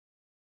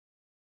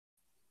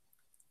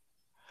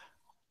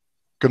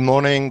Good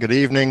morning, good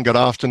evening, good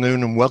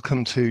afternoon, and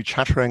welcome to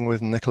Chattering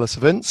with Nicholas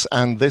Vince.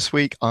 And this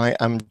week I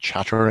am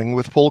chattering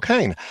with Paul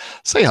Kane.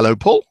 Say hello,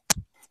 Paul.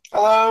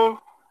 Hello.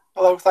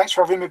 Hello. Thanks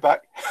for having me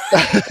back.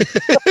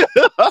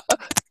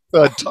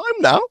 Third time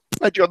now.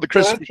 Had you on the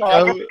Christmas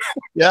show.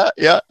 Yeah.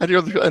 Had you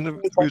on the, and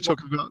we were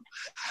talking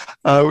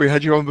about, we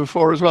had you on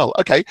before as well.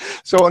 Okay,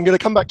 so I'm going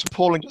to come back to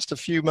Paul in just a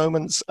few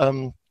moments.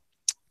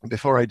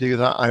 Before I do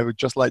that, I would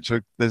just like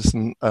to, there's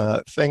some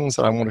things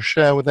that I want to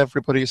share with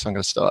everybody. So I'm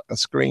going to start a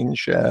screen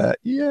share.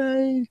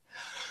 Yay.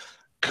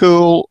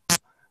 Cool.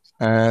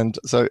 And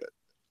so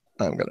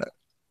I'm going to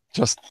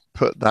just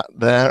put that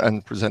there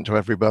and present to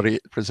everybody,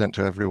 present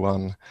to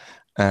everyone.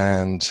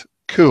 And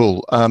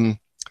cool.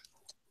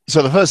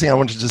 So the first thing I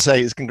wanted to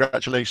say is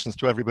congratulations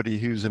to everybody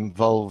who's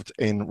involved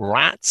in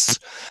Rats,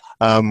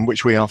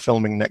 which we are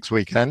filming next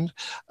weekend,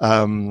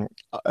 and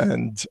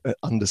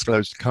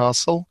Undisclosed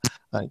Castle.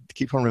 I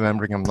keep on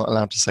remembering I'm not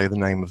allowed to say the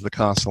name of the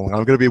castle.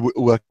 I'm going to be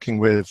working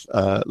with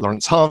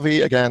Lawrence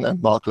Harvey again,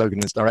 and Mark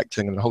Logan is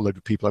directing, and a whole load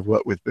of people I've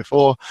worked with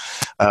before,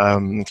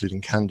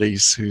 including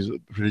Candice, who's a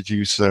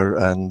producer,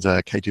 and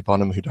Katie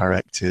Bonham, who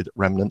directed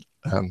Remnant.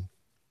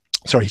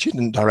 Sorry, she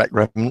didn't direct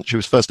Remnant. She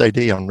was first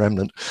AD on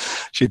Remnant.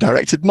 She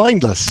directed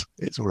Mindless.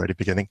 It's already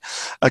beginning.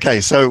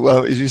 Okay,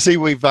 so as you see,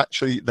 they've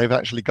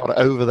actually got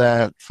over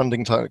their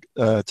funding target,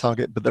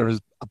 but there is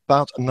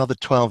about another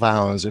 12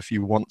 hours if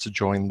you want to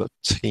join the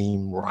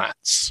team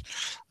Rats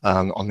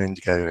on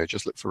Indiegogo.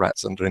 Just look for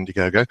Rats under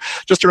Indiegogo.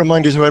 Just a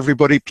reminder to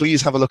everybody,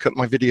 please have a look at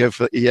my video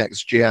for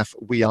EXGF,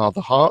 We Are the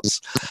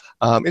Hearts.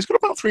 It's got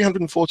about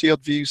 340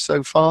 odd views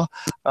so far.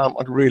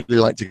 I'd really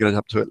like to get it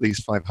up to at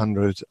least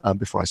 500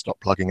 before I stop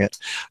plugging it.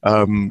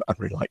 I'd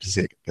really like to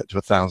see it get to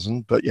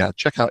 1,000. But yeah,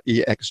 check out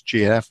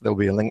EXGF. There'll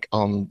be a link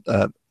on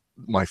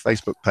my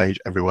Facebook page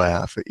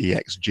everywhere for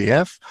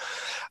EXGF.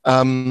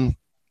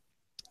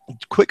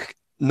 Quick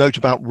note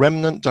about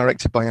Remnant,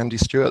 directed by Andy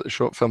Stewart, the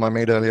short film I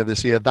made earlier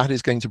this year. That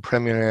is going to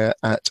premiere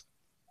at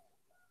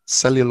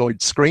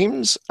Celluloid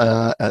Screams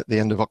at the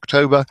end of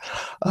October.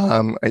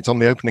 It's on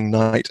the opening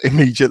night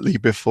immediately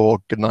before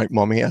Goodnight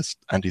Mommy, as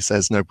Andy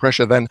says, no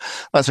pressure then.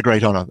 That's a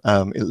great honor.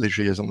 It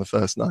literally is on the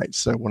first night,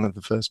 so one of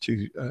the first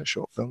two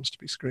short films to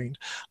be screened.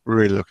 We're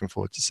really looking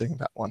forward to seeing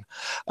that one.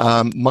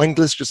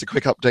 Mindless, just a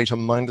quick update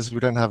on Mindless.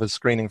 We don't have a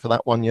screening for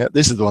that one yet.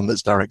 This is the one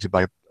that's directed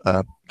by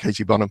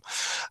Katie Bonham,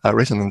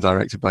 written and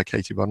directed by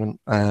Katie Bonham,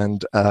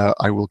 and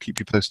I will keep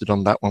you posted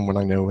on that one when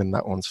I know when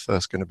that one's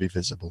first going to be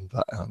visible,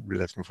 but I'm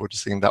really looking forward to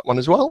seeing that one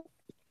as well.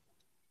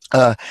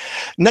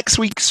 Next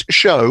week's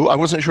show, I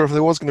wasn't sure if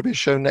there was going to be a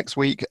show next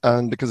week,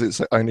 and because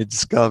it's only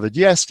discovered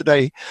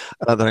yesterday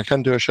that I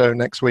can do a show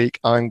next week,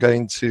 I'm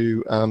going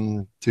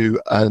to do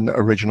an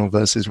original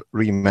versus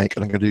remake,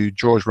 and I'm going to do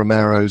George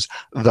Romero's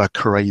The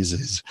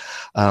Crazes.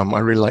 I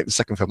really like the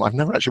second film. I've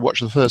never actually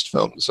watched the first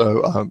film,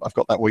 so I've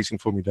got that waiting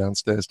for me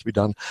downstairs to be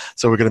done.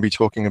 So we're going to be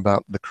talking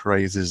about The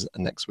Crazes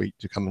next week.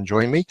 To come and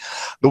join me.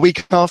 The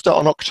week after,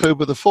 on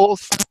October the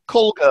 4th,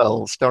 Call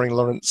Girl, starring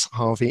Lawrence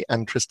Harvey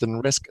and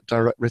Tristan Risk,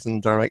 written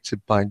and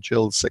directed by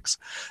Jill Six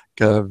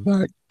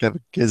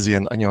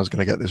Gavagizian. I knew I was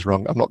going to get this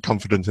wrong. I'm not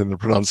confident in the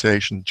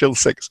pronunciation. Jill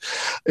Six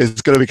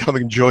is going to be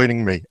coming and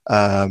joining me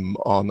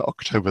on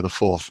October the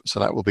 4th. So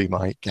that will be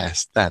my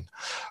guest then.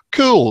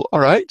 Cool. All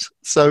right.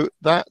 So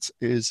that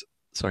is,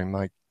 sorry,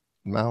 my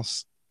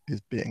mouse is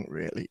being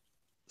really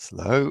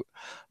slow.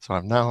 So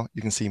I'm now,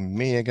 you can see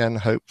me again,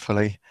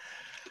 hopefully.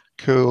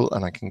 Cool.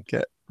 And I can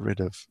get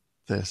rid of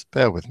this.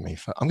 Bear with me.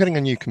 I'm getting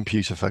a new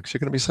computer, folks. You're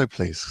going to be so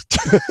pleased.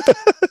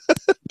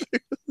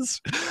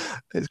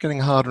 It's getting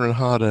harder and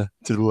harder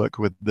to work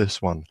with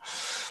this one.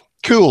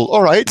 Cool.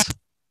 All right.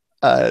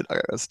 I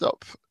gotta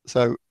stop.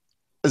 So,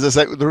 as I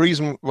say, the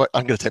reason why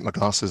I'm going to take my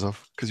glasses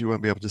off because you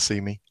won't be able to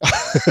see me.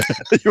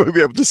 You won't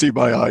be able to see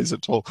my eyes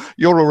at all.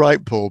 You're all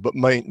right, Paul, but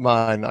mine,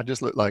 I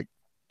just look like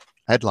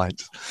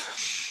headlights.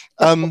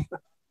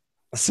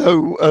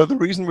 So the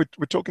reason we're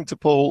talking to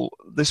Paul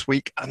this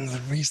week, and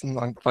the reason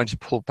I'm trying to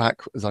pull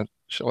back, as I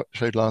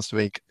showed last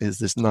week, is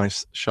this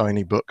nice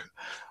shiny book,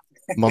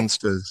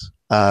 Monsters,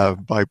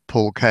 by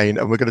Paul Kane,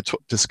 and we're going to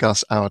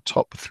discuss our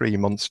top 3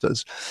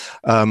 monsters.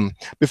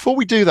 Before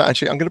we do that,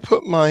 actually, I'm going to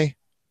put my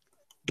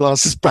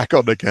glasses back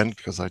on again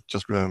because I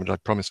just remembered I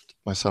promised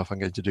myself I'm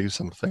going to do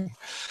something.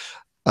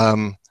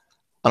 And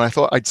I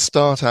thought I'd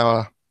start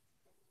our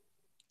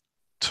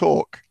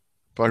talk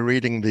by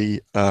reading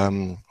the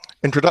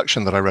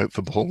introduction that I wrote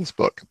for Paul's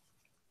book.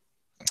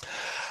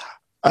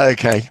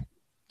 Okay,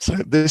 so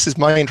this is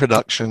my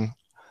introduction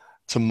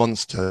to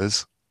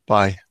Monsters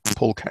by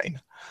Paul Kane.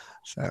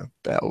 So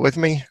bear with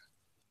me.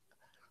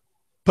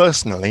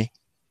 Personally,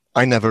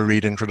 I never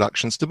read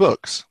introductions to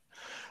books.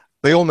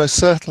 They almost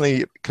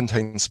certainly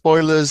contain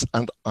spoilers,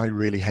 and I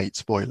really hate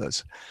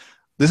spoilers.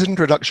 This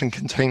introduction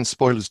contains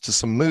spoilers to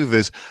some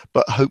movies,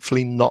 but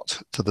hopefully not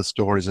to the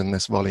stories in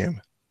this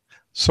volume.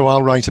 So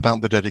I'll write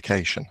about the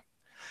dedication.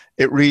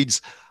 It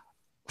reads,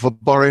 for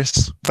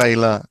Boris,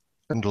 Bela,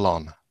 and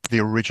Lon, the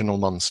original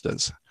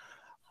monsters.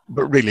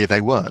 But really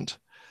they weren't.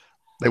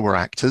 They were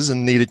actors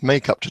and needed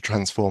makeup to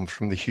transform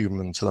from the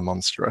human to the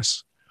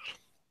monstrous.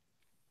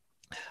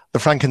 The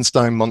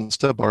Frankenstein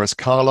monster, Boris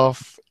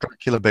Karloff,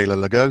 Dracula, Bela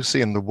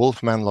Lugosi, and the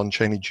Wolfman, Lon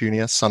Chaney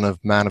Jr., son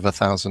of Man of a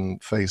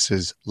Thousand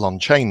Faces, Lon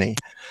Chaney.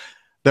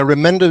 They're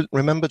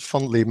remembered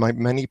fondly by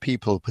many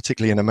people,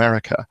 particularly in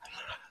America,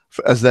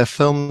 as their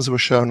films were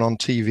shown on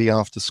TV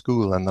after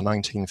school in the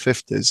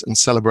 1950s and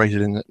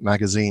celebrated in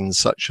magazines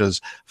such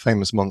as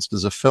Famous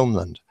Monsters of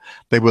Filmland.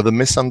 They were the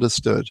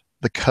misunderstood,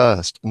 the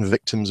cursed, and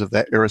victims of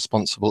their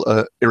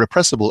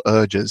irrepressible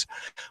urges,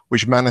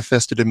 which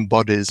manifested in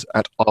bodies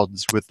at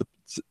odds with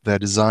their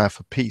desire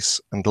for peace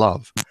and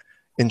love.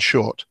 In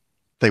short,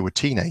 they were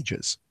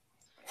teenagers.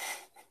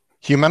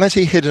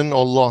 Humanity hidden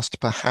or lost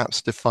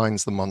perhaps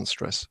defines the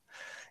monstrous.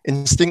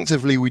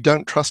 Instinctively, we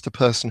don't trust a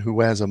person who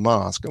wears a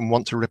mask and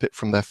want to rip it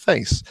from their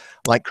face,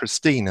 like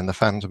Christine in The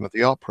Phantom of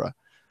the Opera.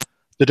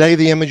 Today,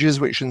 the images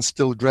which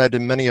instill dread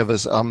in many of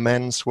us are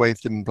men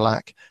swathed in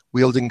black,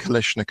 wielding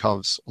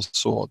Kalashnikovs or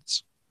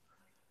swords.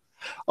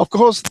 Of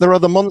course, there are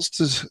the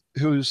monsters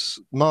whose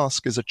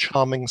mask is a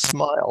charming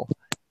smile.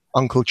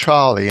 Uncle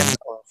Charlie in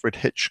Alfred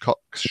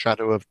Hitchcock's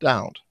Shadow of a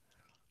Doubt,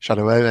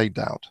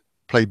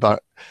 played by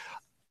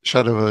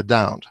Shadow of a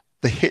Doubt.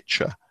 The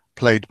Hitcher,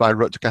 played by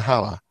Rutger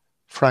Hauer.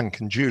 Frank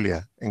and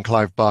Julia in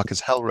Clive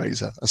Barker's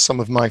Hellraiser are some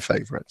of my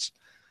favorites.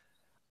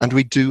 And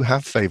we do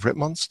have favorite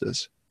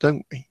monsters,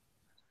 don't we?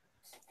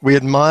 We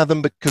admire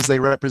them because they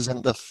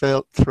represent the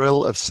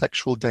thrill of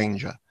sexual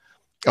danger,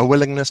 a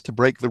willingness to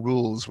break the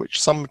rules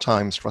which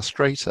sometimes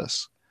frustrate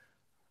us.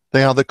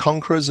 They are the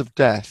conquerors of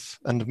death,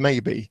 and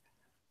maybe,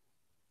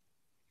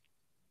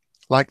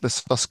 like the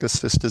Susker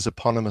sisters'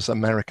 eponymous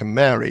American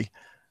Mary,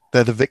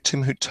 they're the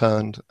victim who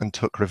turned and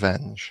took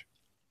revenge.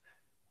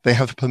 They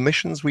have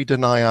permissions we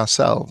deny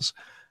ourselves,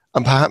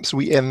 and perhaps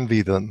we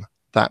envy them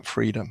that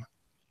freedom.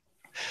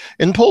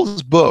 In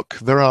Paul's book,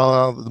 there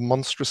are the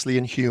monstrously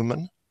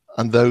inhuman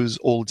and those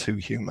all too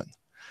human.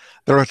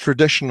 There are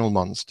traditional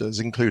monsters,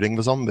 including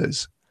the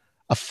zombies,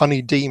 a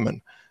funny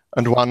demon,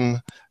 and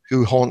one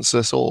who haunts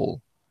us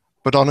all.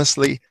 But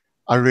honestly,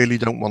 I really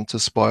don't want to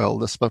spoil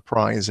the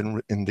surprise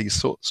in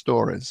these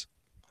stories.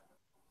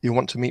 You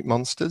want to meet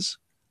monsters?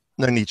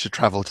 No need to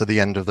travel to the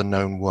end of the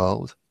known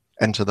world,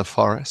 enter the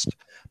forest,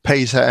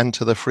 pay to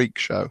enter the freak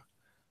show,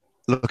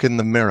 look in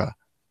the mirror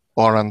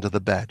or under the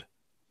bed.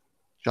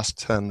 Just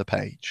turn the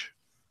page.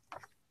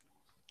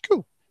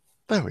 Cool.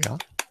 There we are.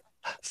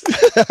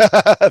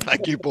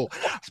 Thank you, Paul.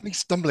 It's me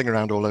stumbling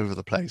around all over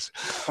the place.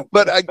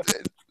 But I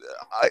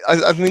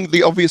think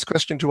the obvious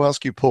question to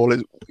ask you, Paul,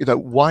 is,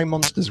 why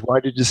monsters? Why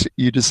did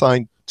you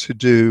decide to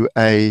do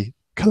a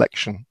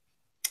collection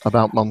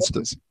about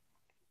monsters?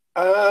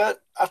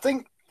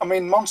 I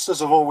mean,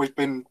 monsters have always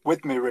been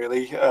with me,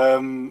 really,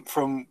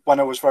 from when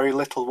I was very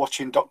little,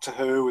 watching Doctor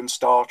Who and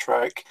Star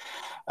Trek,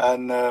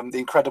 and the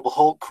Incredible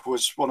Hulk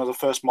was one of the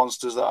first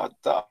monsters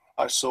that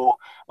I saw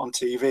on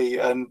TV,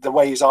 and the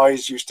way his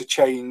eyes used to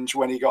change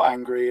when he got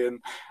angry,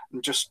 and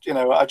just,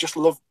 I just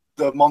loved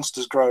the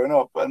monsters growing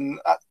up,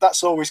 and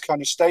that's always kind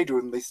of stayed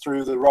with me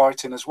through the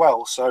writing as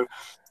well. So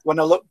when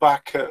I look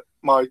back at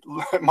my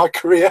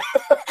career,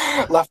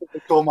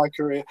 laughingly call my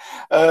career,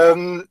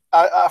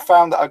 I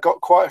found that I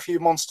got quite a few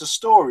monster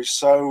stories.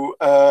 So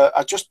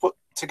I just put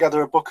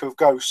together a book of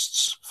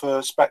ghosts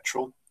for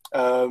Spectral,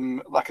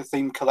 like a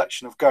themed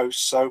collection of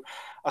ghosts. So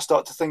I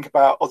started to think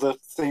about other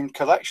themed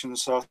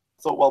collections. So I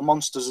thought, well,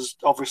 monsters is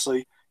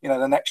obviously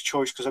the next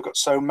choice, because I've got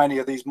so many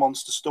of these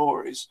monster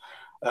stories.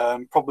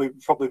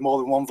 Probably more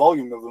than one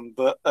volume of them,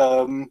 but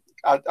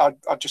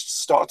I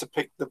just started to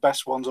pick the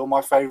best ones, or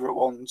my favorite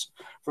ones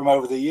from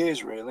over the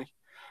years, really.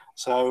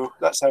 So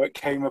that's how it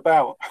came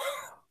about.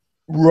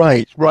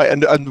 Right.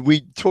 And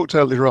we talked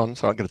earlier on,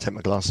 so I'm going to take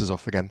my glasses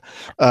off again.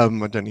 I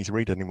don't need to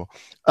read anymore.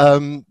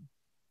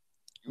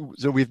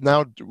 So we've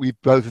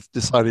both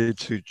decided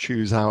to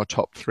choose our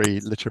top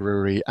 3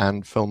 literary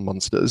and film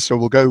monsters. So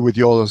we'll go with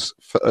yours.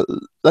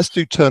 Let's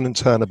do turn and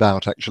turn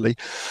about. Actually,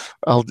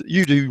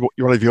 you do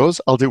one of yours.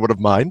 I'll do one of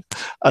mine,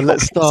 and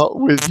let's start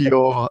with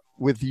your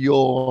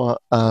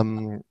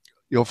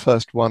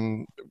first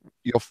one.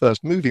 Your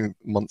first movie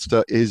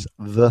monster is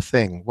The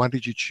Thing. Why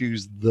did you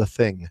choose The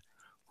Thing?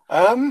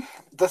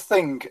 The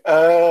Thing.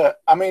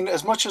 I mean,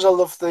 as much as I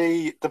love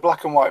the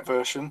black and white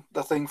version,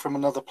 The Thing from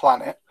Another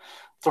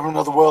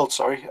World,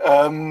 sorry.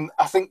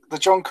 I think the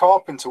John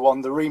Carpenter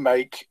one, the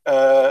remake,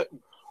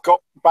 got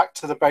back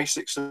to the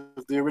basics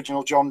of the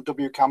original John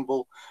W.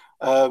 Campbell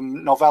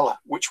novella,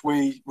 which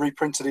we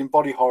reprinted in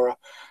Body Horror,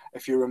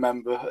 if you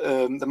remember,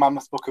 the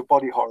Mammoth Book of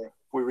Body Horror.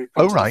 We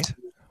reprinted it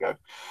years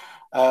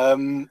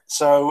ago.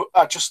 So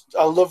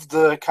I love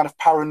the kind of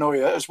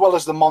paranoia, as well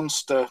as the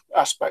monster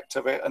aspect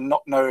of it, and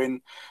not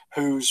knowing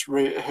who's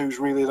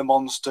really the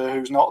monster,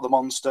 who's not the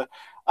monster.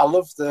 I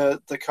love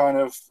the kind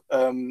of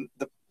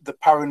the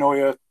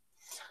paranoia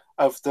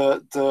of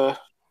the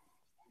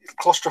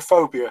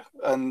claustrophobia,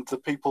 and the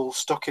people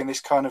stuck in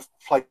this kind of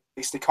place.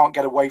 They can't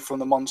get away from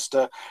the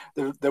monster.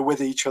 They're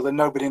with each other.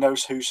 Nobody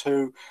knows who's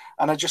who.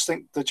 And I just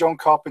think the John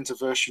Carpenter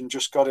version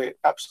just got it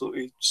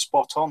absolutely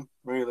spot on,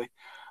 really.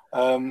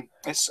 I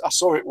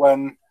saw it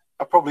when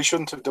I probably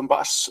shouldn't have done, but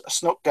I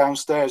snuck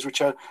downstairs,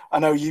 which I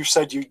know you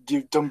said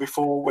you've done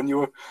before when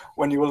you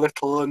were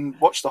little, and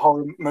watched the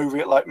horror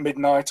movie at like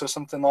midnight or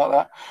something like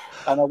that.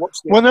 And I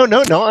watched it. Well,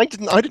 no, I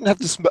didn't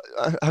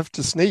have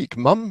to sneak.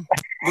 Mum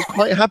was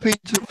quite happy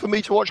for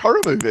me to watch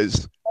horror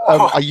movies.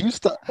 I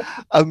used to.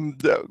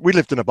 We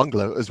lived in a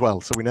bungalow as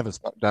well, so we never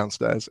snuck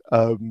downstairs.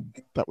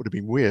 That would have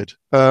been weird.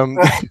 But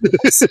no,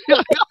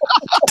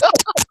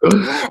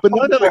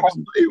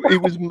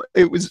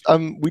 it was.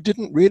 We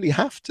didn't really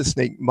have to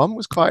sneak. Mum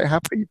was quite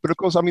happy, but of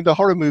course, I mean, the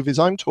horror movies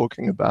I'm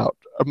talking about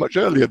are much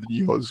earlier than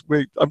yours.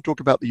 I'm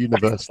talking about the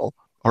Universal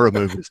horror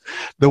movies.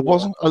 There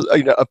wasn't,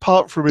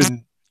 apart from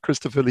in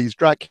Christopher Lee's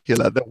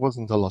Dracula, there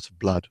wasn't a lot of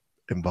blood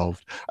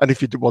involved, and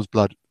if it was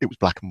blood, it was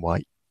black and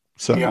white.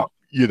 So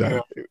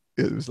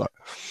it was like,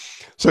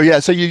 so yeah.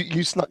 So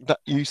you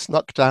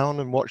snuck down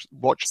and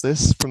watched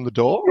this from the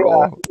door. Yeah.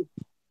 Or?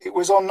 It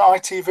was on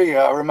ITV.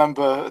 I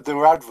remember there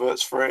were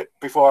adverts for it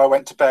before I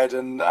went to bed,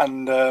 and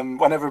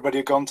when everybody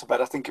had gone to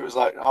bed, I think it was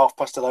like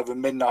 11:30,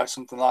 midnight,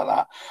 something like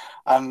that.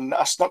 And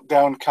I snuck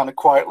down kind of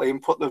quietly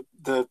and put the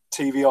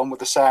TV on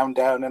with the sound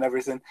down and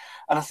everything.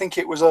 And I think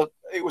it was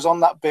on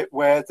that bit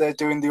where they're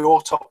doing the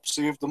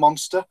autopsy of the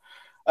monster.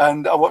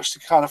 And I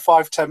watched kind of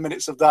 5-10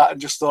 minutes of that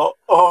and just thought,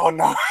 oh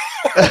no.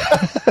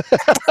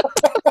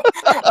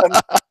 And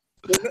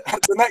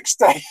the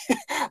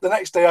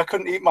next day I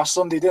couldn't eat my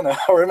Sunday dinner.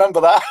 I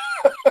remember that.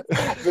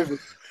 Vivid.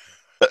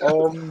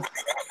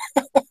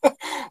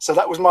 So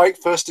that was my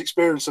first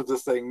experience of the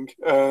thing,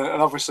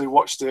 and obviously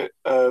watched it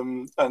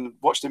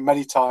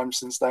many times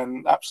since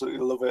then.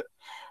 Absolutely love it.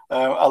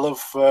 I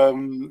love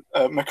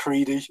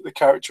Macready, the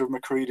character of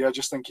Macready. I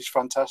just think he's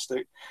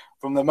fantastic.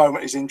 From the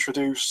moment he's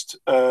introduced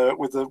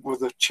with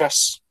the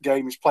chess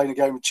game, he's playing a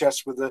game of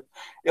chess with the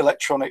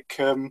electronic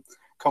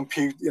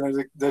compute,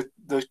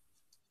 the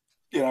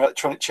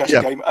electronic chess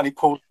game, and he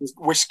pours his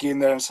whiskey in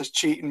there and says,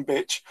 "Cheating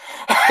bitch."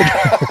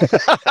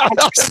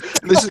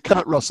 This is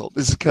Kurt Russell.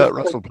 This is Kurt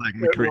Russell playing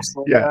Macready.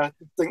 I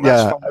think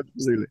that's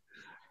absolutely.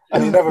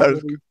 And he never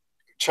really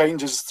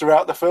changes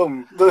throughout the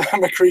film. The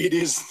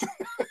Macready's.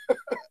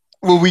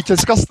 Well, we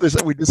discussed this.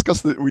 We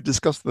discussed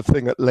the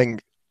thing at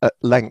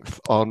length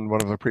on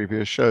one of the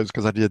previous shows,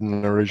 because I did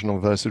an original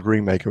versus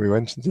remake, and we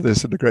went into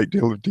this in a great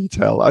deal of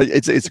detail.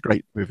 It's a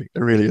great movie. It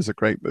really is a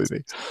great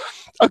movie.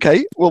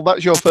 Okay, well,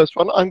 that's your first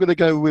one. I'm going to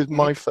go with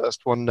my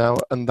first one now,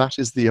 and that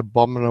is The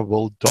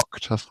Abominable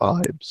Dr.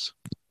 Phibes.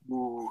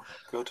 Ooh,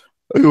 good.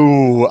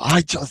 Ooh,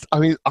 I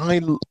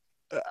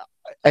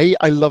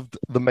loved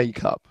the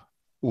makeup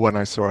when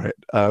I saw it.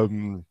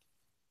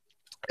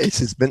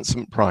 It is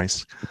Vincent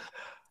Price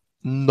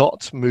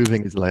not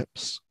moving his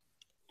lips.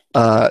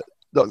 He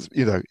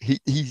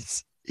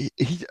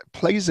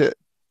plays it.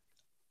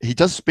 He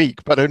does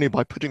speak, but only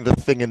by putting the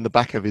thing in the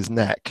back of his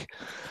neck,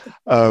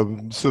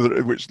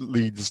 which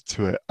leads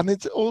to it. And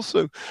it's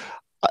also,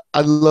 I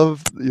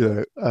love,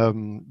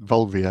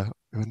 Volvia.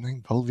 Her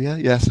name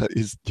Volvia? Yes,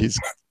 his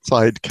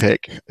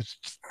sidekick. It's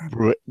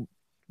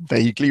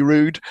vaguely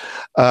rude,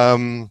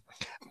 and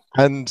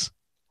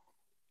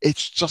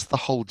it's just the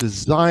whole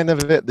design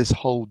of it. This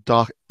whole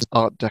dark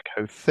Art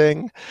Deco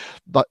thing,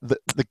 but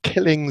the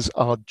killings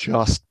are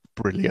just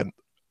brilliant.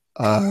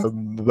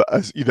 The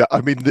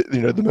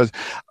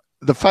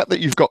fact that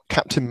you've got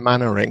Captain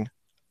Mannering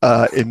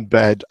in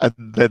bed, and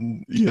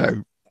then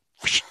I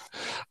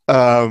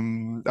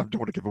don't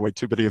want to give away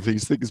too many of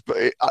these things, but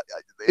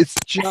it's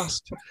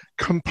just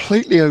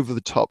completely over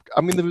the top.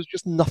 I mean, there was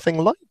just nothing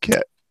like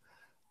it.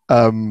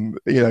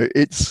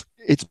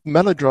 It's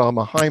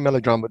melodrama, high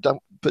melodrama,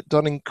 but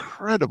done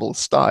incredible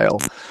style.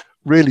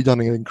 Really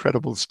done in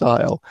incredible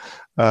style.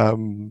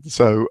 And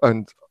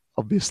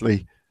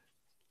obviously,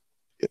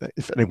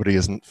 if anybody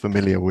isn't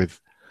familiar with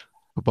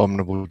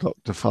Abominable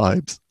Dr.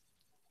 Phibes,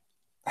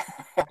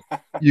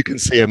 you can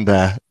see him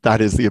there. That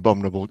is the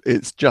Abominable.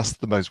 It's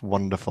just the most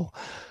wonderful.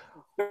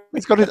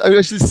 It's got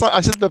I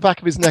said the back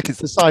of his neck. It's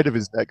the side of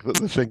his neck that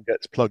the thing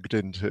gets plugged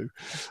into.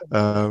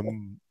 So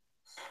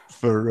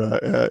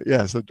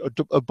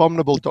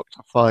Abominable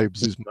Dr.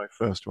 Phibes is my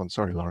first one.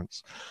 Sorry,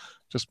 Lawrence.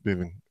 Just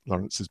moving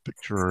Lawrence's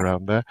picture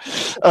around there.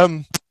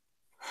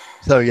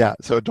 So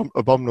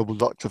Abominable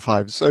Dr.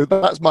 Phibes. So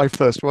that's my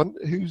first one.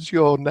 Who's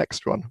your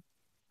next one?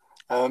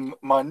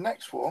 My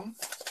next one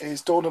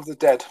is Dawn of the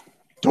Dead.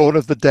 Dawn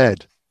of the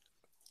Dead.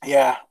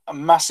 Yeah, a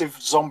massive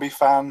zombie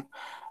fan,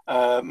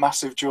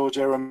 massive George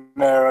A.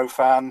 Romero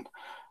fan.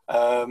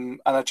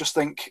 And I just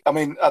think,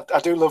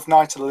 I do love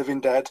Night of the Living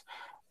Dead,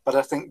 but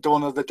I think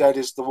Dawn of the Dead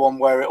is the one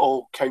where it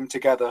all came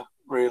together,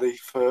 really,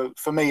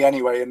 for me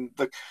anyway. And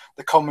the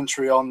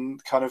commentary on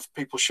kind of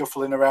people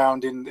shuffling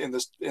around in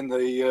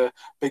the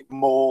big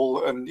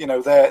mall, and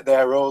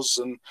they're us,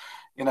 and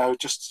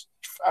just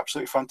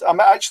absolutely fantastic.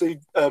 I actually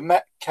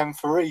met Ken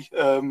Faree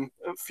a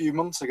few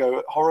months ago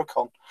at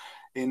HorrorCon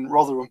in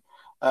Rotherham,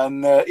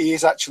 and he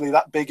is actually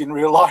that big in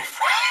real life.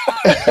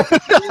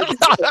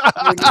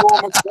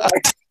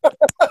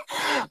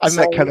 I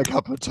met Ken a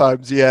couple of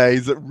times. Yeah,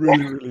 he's a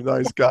really, really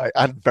nice guy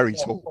and very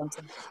tall.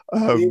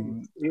 He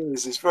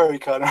is. He's very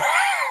kind of.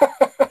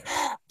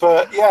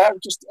 But yeah,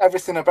 just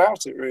everything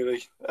about it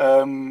really.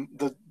 I'm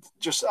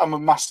a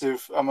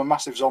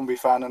massive zombie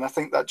fan, and I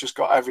think that just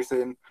got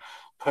everything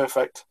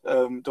perfect.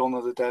 Dawn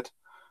of the Dead.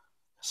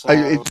 So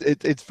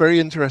It's very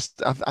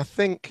interesting. I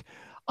think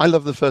I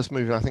love the first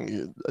movie. I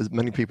think, as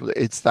many people,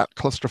 it's that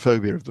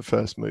claustrophobia of the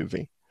first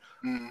movie.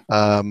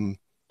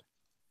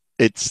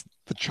 It's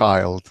the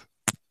child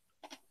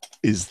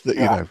is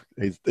the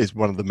is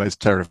one of the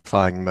most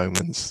terrifying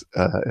moments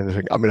in the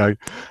thing. I mean,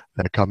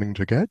 they're coming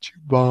to get you,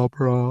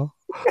 Barbara.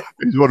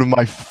 It's one of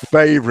my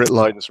favorite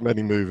lines from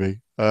any movie.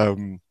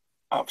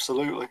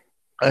 Absolutely.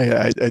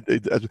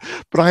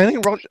 But I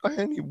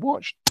only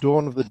watched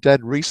Dawn of the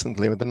Dead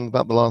recently, within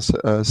about the last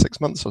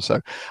 6 months or so,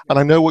 and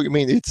I know what you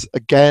mean. It's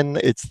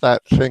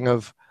that thing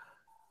of,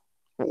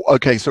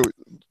 okay, so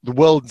the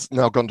world's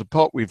now gone to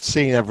pot. We've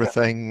seen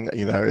everything,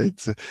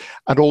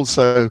 and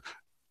also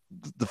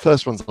the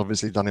first one's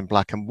obviously done in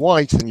black and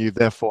white, and you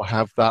therefore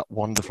have those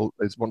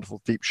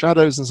wonderful deep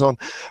shadows and so on.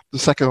 The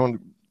second one,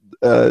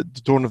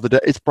 Dawn of the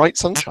Dead, it's bright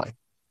sunshine.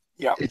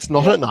 Yeah, it's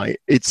not at night.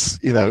 It's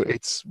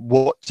it's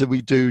what do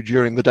we do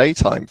during the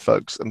daytime,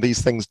 folks? And these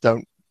things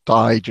don't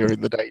die during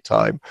the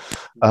daytime.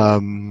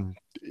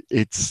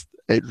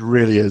 It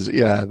really is.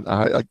 Yeah,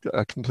 I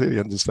completely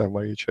understand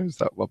why you chose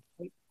that one.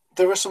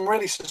 There were some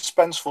really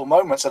suspenseful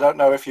moments. I don't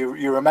know if you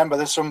remember.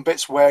 There's some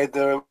bits where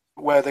the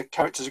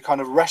characters are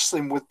kind of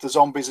wrestling with the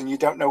zombies, and you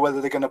don't know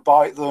whether they're going to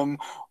bite them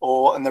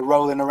and they're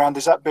rolling around.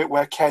 There's that bit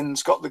where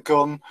Ken's got the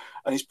gun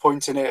and he's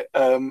pointing it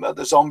at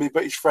the zombie,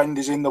 but his friend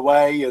is in the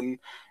way, and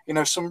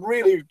some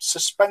really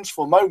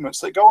suspenseful moments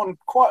that go on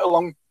quite a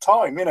long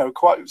time.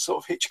 Quite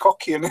sort of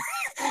Hitchcockian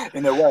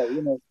in a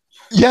way.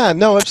 Yeah,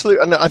 no,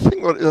 absolutely. And I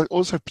think what I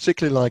also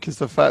particularly like is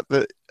the fact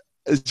that,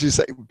 as you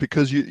say,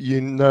 because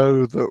you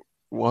know that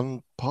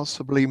one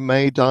possibly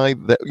may die,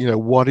 that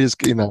what is,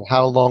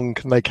 how long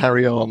can they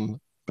carry on,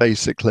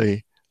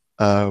 basically.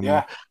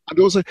 And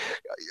also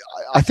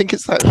I think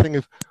it's that thing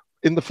of,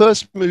 in the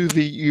first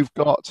movie, you've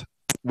got,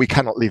 we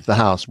cannot leave the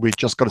house, we've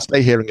just got to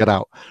stay here and get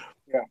out.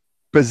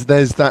 Because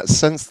there's that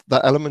sense,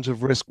 that element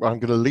of risk, where I'm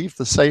going to leave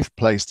the safe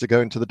place to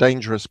go into the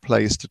dangerous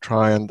place to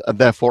try and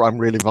therefore I'm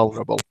really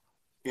vulnerable.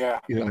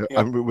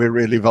 We're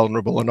really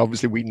vulnerable, and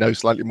obviously we know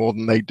slightly more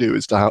than they do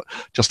as to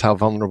how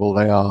vulnerable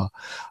they are.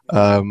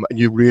 And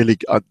you really,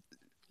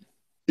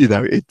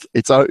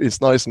 it's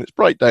nice and it's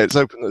bright day. It's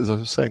open, as I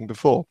was saying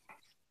before,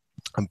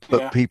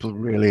 but people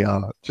really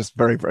are just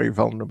very, very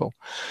vulnerable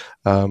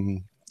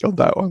on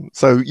that one.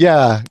 So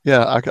I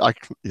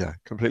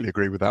completely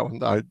agree with that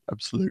one.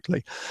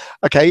 Absolutely.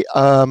 Okay.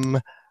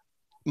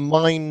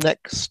 My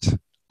next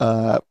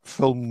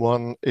film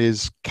one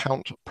is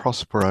Count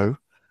Prospero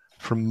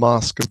from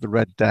Mask of the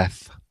Red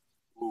Death,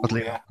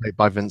 played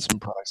by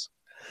Vincent Price.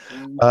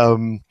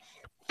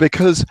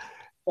 Because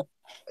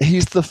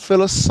he's the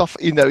philosopher,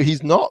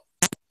 he's not,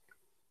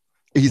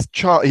 he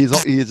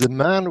is a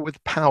man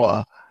with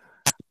power,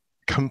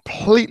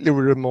 completely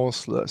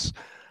remorseless,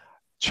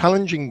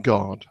 challenging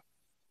God,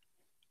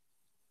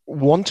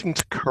 wanting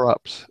to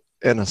corrupt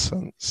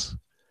innocence,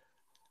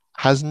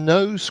 has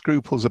no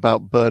scruples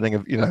about burning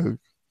of,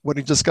 when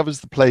he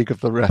discovers the plague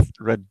of the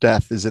Red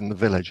Death is in the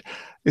village,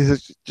 he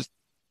says, just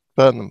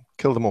burn them,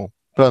 kill them all,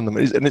 burn them.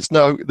 And there's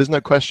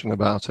no question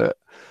about it.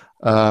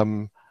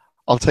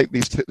 I'll take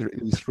these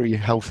three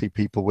healthy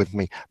people with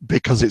me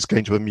because it's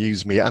going to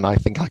amuse me and I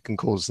think I can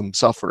cause them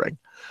suffering.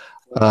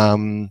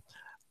 And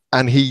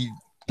he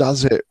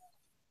does it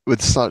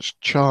with such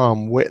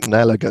charm, wit, and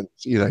elegance.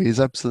 He's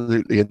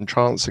absolutely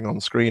entrancing on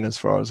screen as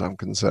far as I'm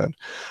concerned.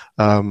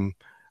 And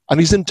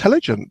he's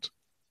intelligent.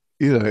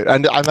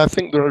 And I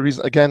think there are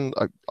reasons. Again,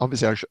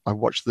 obviously, I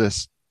watched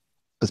this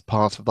as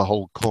part of the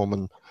whole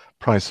Corman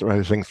Price or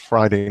everything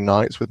Friday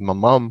nights with my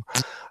mum,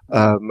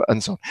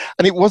 and so on.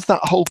 And it was that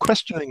whole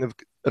questioning of,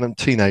 and I'm a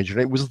teenager.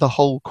 It was the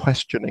whole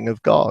questioning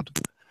of God,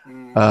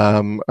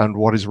 and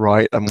what is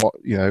right, and what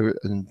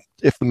and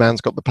if the man's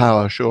got the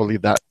power, surely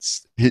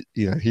that's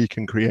he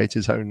can create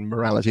his own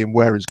morality. And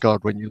where is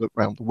God when you look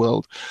around the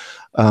world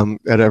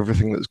at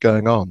everything that's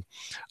going on?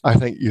 I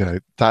think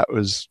that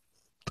was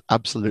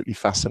absolutely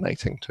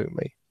fascinating to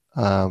me.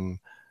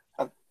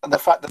 And the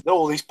fact that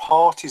all these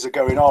parties are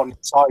going on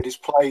inside his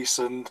place,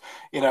 and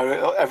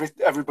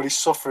everybody's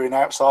suffering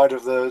outside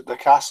of the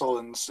castle,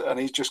 and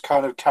he's just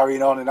kind of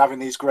carrying on and having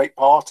these great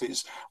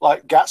parties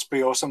like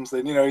Gatsby or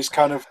something. He's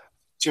kind of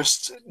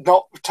just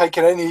not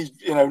taking any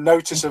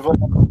notice of it,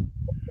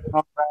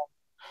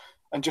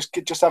 and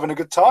just having a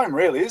good time,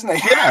 really, isn't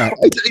he? Yeah,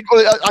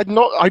 I'd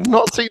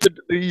not seen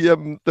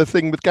the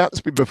thing with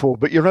Gatsby before,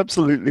 but you're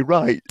absolutely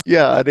right.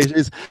 Yeah, and it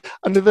is,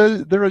 and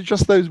there are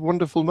just those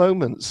wonderful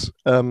moments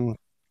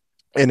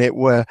in it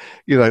where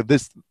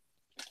the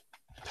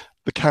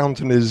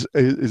count and is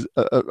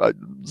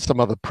some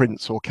other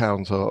prince or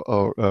count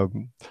or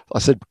I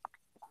said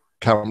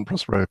Count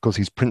Prospero because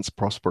he's Prince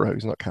Prospero.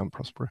 He's not Count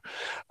Prospero.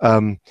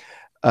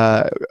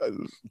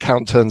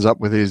 Count turns up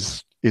with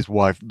his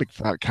wife, big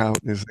fat count,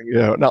 and he's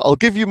like, now I'll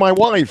give you my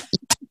wife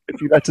if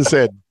you let us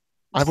in.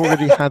 I've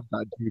already had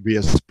that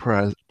dubious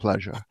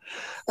pleasure.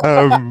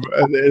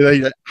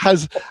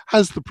 Has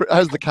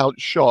the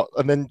count shot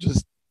and then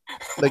just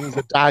flings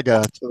a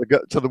dagger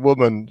to the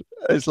woman.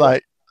 It's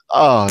like,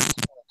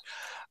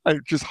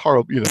 just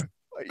horrible, you know.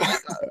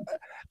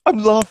 I'm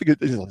laughing at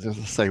this. As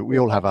I say, we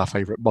all have our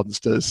favourite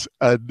monsters.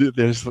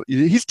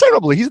 He's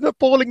terrible. He's an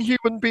appalling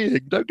human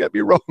being. Don't get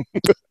me wrong.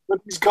 But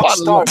he's got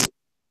style.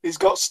 He's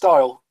got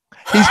style.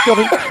 He's got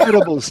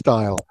incredible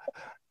style.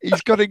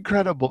 He's got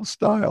incredible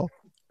style.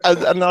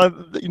 And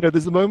you know,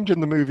 there's a moment in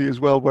the movie as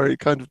well where he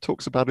kind of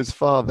talks about his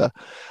father,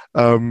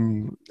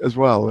 as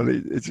well,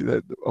 and it's you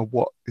know,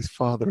 what his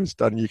father has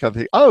done. You kind of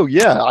think, oh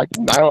yeah,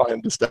 now I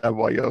understand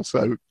why you're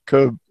so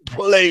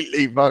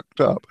completely fucked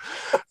up.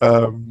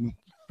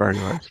 Very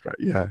nice,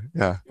 yeah.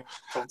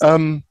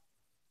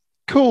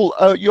 Cool.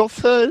 Your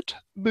third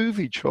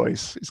movie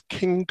choice is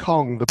King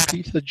Kong, the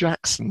Peter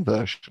Jackson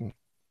version.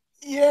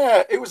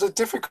 Yeah, it was a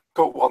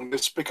difficult one,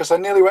 this, because I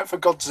nearly went for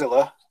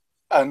Godzilla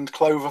and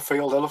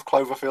Cloverfield. I love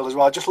Cloverfield as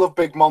well. I just love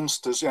big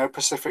monsters, you know,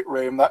 Pacific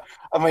Rim.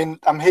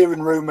 I'm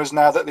hearing rumours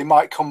now that they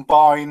might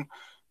combine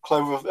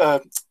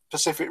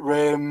Pacific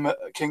Rim,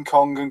 King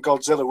Kong, and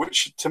Godzilla,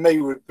 which to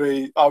me would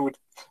be, I would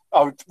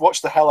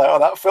watch the hell out of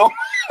that film.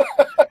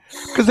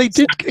 Because they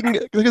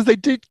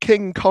did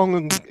King Kong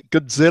and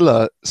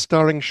Godzilla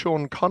starring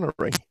Sean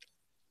Connery.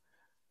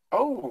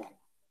 Oh,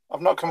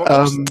 I've not come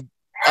across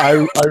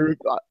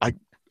that.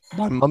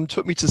 My mum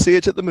took me to see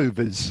it at the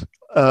movies.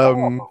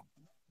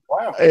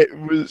 Wow.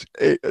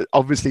 It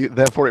obviously,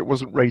 therefore, it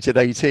wasn't rated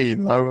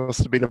 18. I must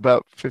have been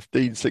about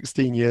 15,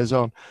 16 years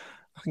on.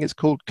 I think it's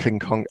called King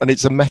Kong, and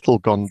it's a metal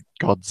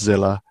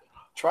Godzilla.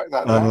 Track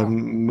that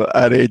down.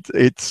 And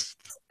it's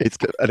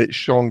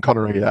Sean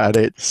Connery, and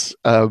it's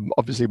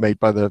obviously made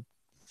by the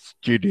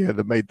studio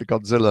that made the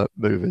Godzilla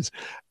movies.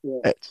 Yeah.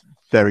 It's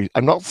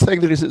I'm not saying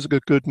that it's a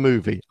good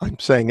movie. I'm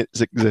saying it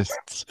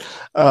exists,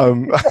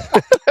 and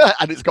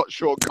it's got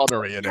Sean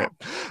Connery in it.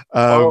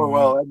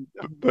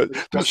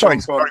 Sorry,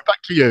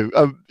 back to you.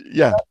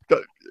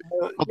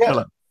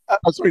 Godzilla.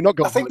 Sorry, not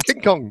Godzilla.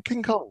 King Kong.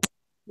 King Kong.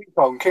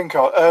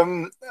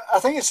 I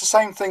think it's the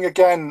same thing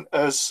again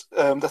as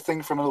the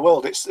Thing from Another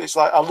World. It's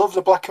like, I love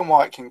the black and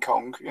white King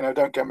Kong. You know,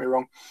 don't get me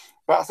wrong,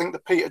 but I think the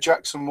Peter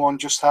Jackson one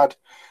just had.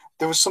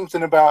 There was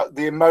something about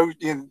the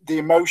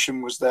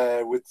emotion was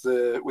there with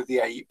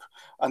the ape,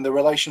 and the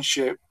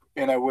relationship,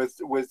 you know, with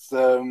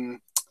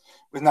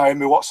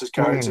Naomi Watts'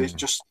 character. It's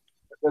just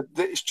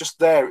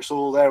there. It's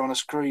all there on a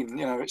screen.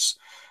 You know, it's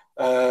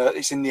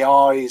in the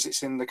eyes.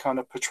 It's in the kind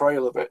of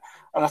portrayal of it,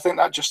 and I think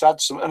that just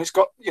adds some. And it's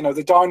got, you know,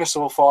 the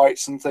dinosaur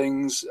fights and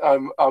things.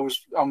 I'm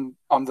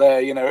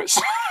there. You know, it's.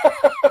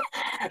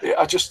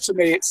 To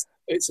me,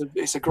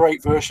 it's a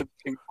great version of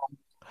King Kong.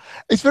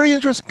 It's very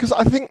interesting because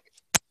I think.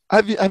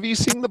 Have you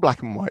seen the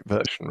black and white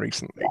version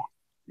recently?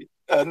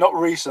 Not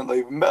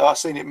recently. I've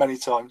seen it many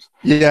times.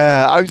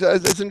 Yeah,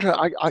 it's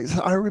interesting.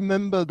 I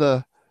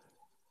remember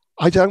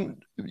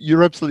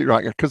You're absolutely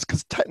right, because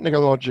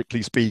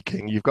technologically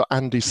speaking, you've got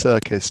Andy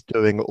Serkis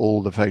doing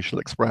all the facial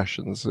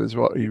expressions, is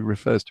what he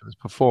refers to as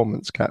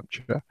performance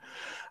capture,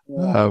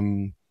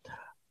 and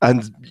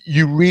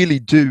you really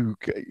do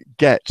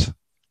get.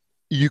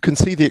 You can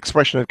see the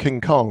expression of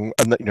King Kong,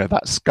 and that, you know,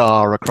 that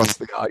scar across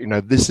the eye. You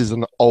know, this is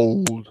an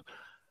old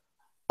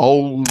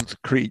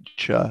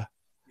creature,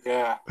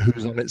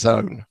 who's on its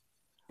own,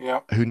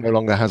 who no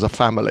longer has a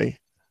family,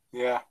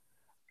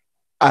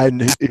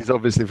 and is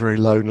obviously very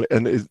lonely,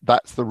 and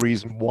that's the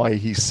reason why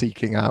he's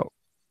seeking out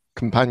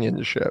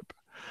companionship.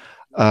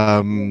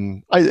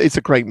 It's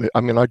a great movie.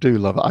 I mean, I do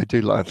love it. I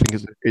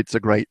think it's a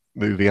great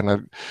movie,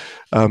 and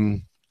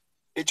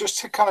it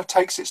just kind of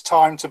takes its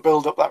time to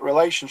build up that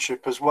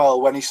relationship as well,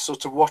 when he's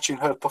sort of watching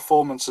her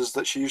performances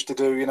that she used to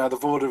do, you know, the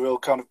vaudeville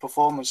kind of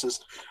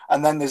performances.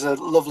 And then there's a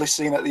lovely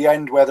scene at the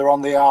end where they're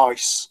on the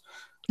ice.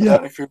 I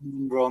don't know if you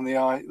remember, on the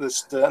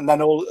ice. And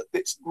then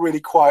it's really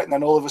quiet, and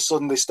then all of a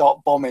sudden they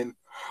start bombing.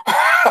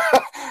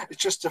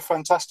 It's just a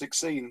fantastic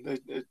scene.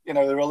 You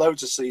know, there are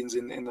loads of scenes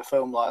in the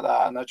film like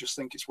that, and I just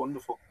think it's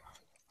wonderful.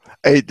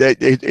 It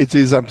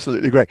is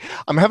absolutely great.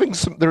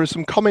 There are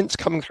some comments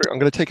coming through. I'm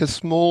going to take a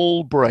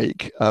small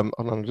break, and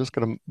I'm just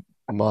going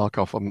to mark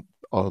off on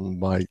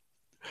my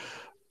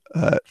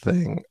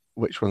thing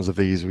which ones of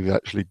these we've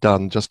actually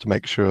done, just to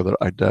make sure that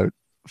I don't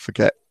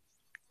forget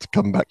to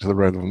come back to the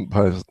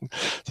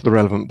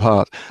relevant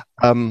part.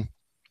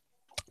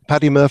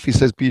 Paddy Murphy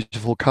says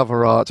beautiful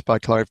cover art by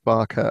Clive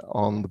Barker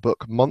on the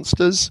book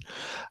Monsters.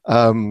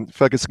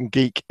 Ferguson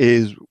Geek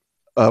is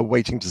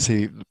waiting to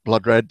see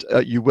Blood Red.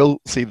 You will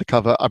see the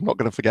cover. I'm not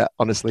going to forget,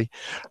 honestly.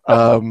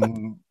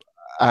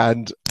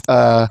 And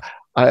I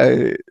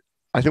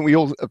think we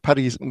all,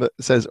 Paddy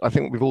says, I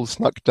think we've all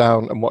snuck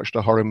down and watched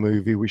a horror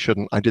movie. We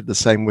shouldn't. I did the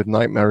same with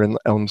Nightmare on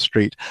Elm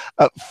Street.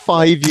 At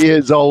 5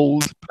 years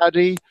old,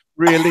 Paddy,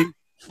 really?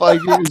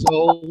 5 years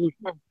old?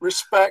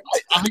 Respect.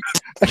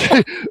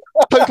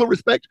 Total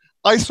respect.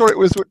 I saw it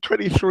was at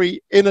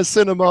 23 in a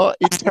cinema.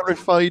 It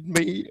terrified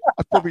me.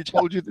 I've probably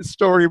told you this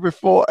story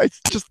before. It's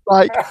just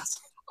like,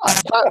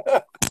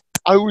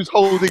 I was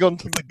holding on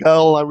to the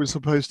girl I was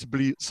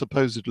supposedly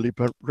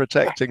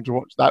protecting to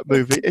watch that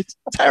movie. It's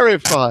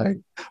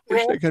terrifying.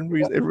 Which again,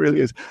 it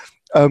really is.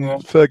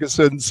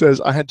 Ferguson says,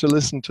 I had to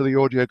listen to the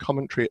audio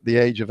commentary at the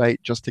age of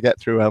 8 just to get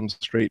through Elm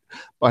Street.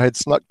 I had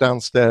snuck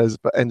downstairs,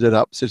 but ended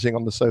up sitting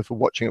on the sofa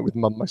watching it with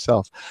Mum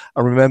myself.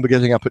 I remember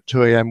getting up at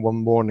 2 a.m. one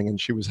morning and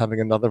she was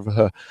having another of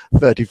her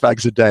 30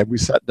 fags a day. And we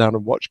sat down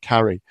and watched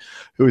Carrie,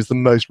 who is the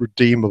most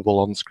redeemable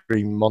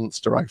on-screen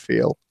monster, I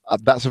feel.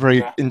 That's a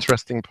very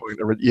interesting point.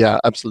 Yeah,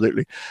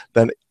 absolutely.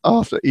 Then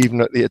after, even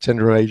at the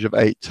tender age of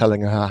 8,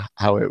 telling her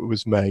how it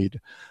was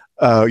made.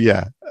 Oh,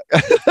 yeah.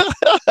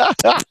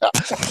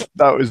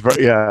 That was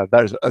very,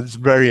 that's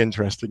very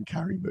interesting.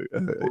 Carrie is a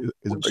very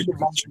interesting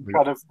movie.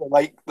 Kind of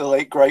the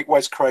late great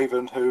Wes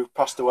Craven, who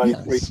passed away.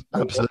 Yes,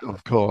 absolutely,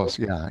 of course,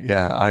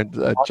 yeah. I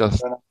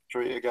just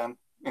again,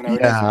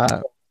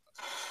 I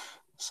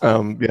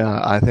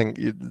think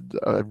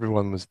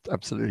everyone was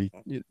absolutely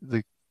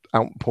the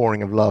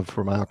outpouring of love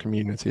from our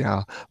community,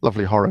 our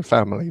lovely horror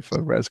family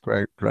for Wes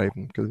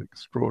Craven, because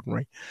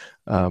extraordinary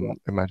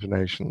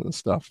imagination and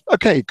stuff.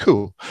 Okay,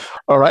 cool.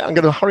 All right, I'm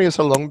going to hurry us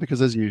along because,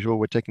 as usual,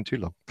 we're taking too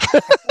long.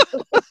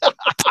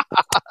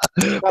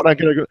 But I'm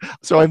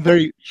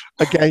very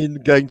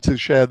going to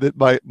share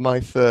that my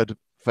third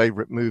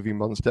favorite movie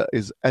monster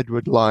is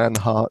Edward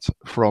Lionheart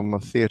from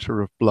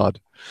Theatre of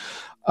Blood.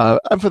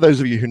 And for those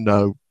of you who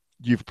know,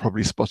 you've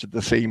probably spotted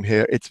the theme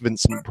here. It's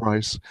Vincent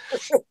Price.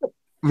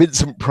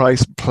 Vincent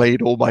Price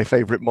played all my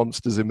favorite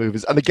monsters in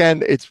movies. And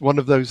again, it's one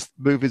of those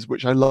movies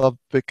which I love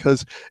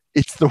because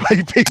it's the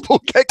way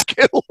people get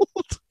killed.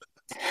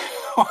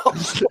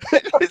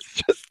 It's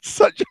just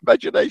such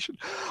imagination.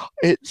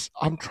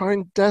 I'm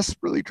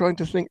desperately trying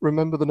to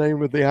remember the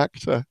name of the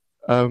actor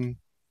who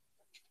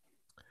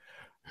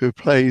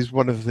plays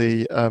who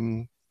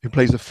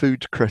plays a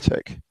food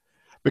critic.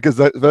 Because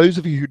those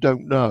of you who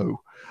don't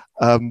know,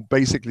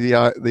 basically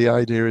the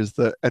idea is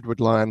that Edward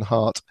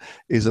Lionheart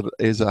is an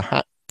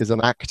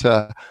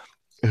actor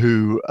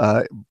who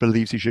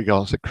believes he should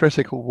get a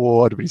critic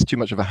award, but he's too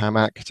much of a ham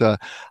actor.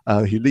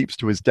 He leaps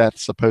to his death,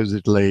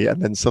 supposedly,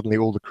 and then suddenly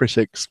all the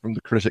critics from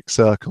the critic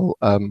circle,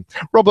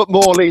 Robert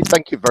Morley,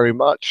 thank you very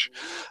much.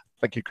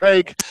 Thank you,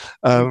 Craig,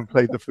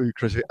 played the food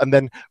critic. And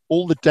then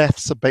all the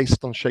deaths are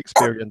based on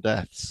Shakespearean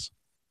deaths.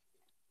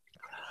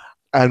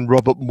 And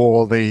Robert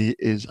Morley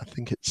is, I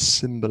think it's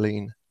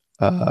Cymbeline,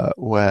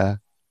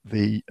 where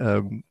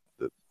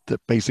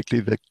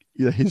basically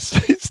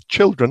his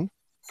children,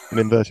 in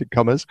inverted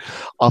commas,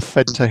 are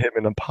fed to him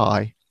in a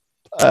pie.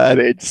 And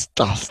it's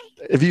just,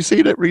 have you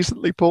seen it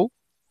recently, Paul?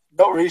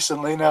 Not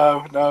recently,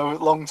 no,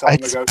 long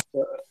time ago.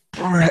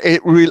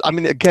 It really, I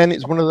mean, again,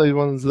 it's one of those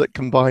ones that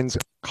combines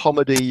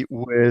comedy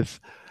with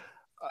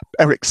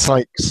Eric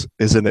Sykes,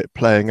 isn't it,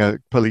 playing a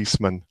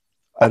policeman.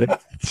 And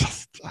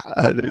it's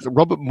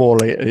Robert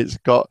Morley. It's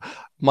got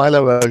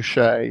Milo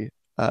O'Shea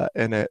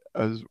in it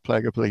as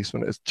playing a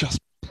policeman. It's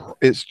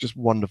just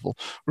wonderful.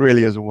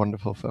 Really is a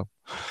wonderful film.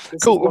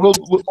 Cool.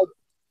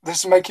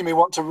 This is making me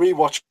want to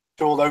rewatch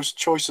all those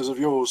choices of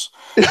yours.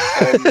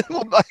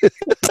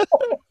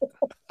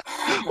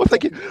 Well,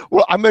 thank you.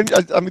 Well, I mean,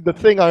 the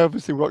thing I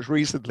obviously watched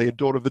recently, and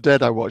Dawn of the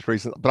Dead, I watched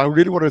recently, but I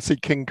really want to see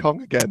King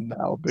Kong again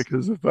now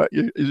because of that.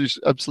 You're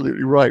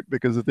absolutely right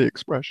because of the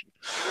expression.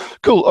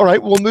 Cool. All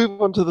right, we'll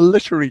move on to the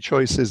literary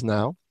choices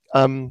now.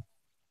 Your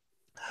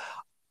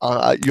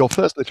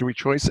first literary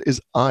choice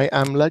is I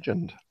Am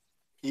Legend.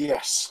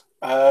 Yes.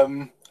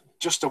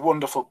 Just a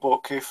wonderful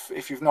book.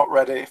 If you've not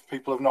read it, if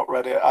people have not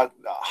read it, I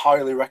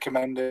highly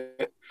recommend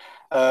it.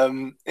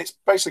 It's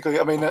basically,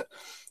 I mean,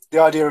 the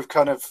idea of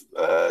kind of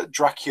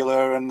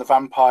Dracula and the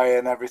vampire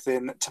and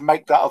everything, to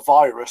make that a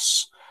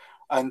virus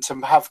and to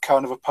have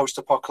kind of a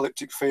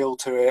post-apocalyptic feel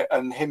to it,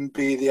 and him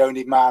be the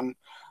only man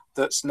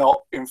that's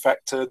not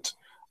infected,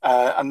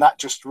 and that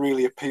just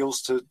really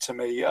appeals to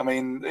me. I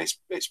mean, it's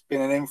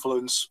been an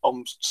influence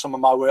on some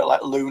of my work,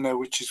 like Luna,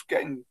 which is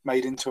getting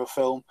made into a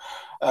film.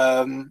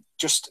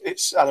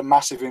 It's had a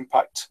massive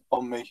impact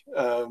on me.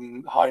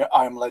 I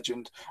Am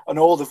Legend, and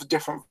all the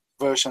different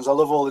versions. I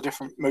love all the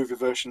different movie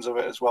versions of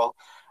it as well.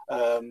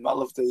 I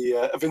love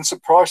the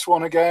Vincent Price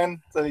one again,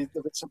 the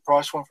Vincent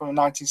Price one from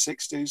the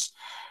 1960s,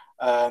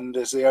 and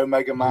there's the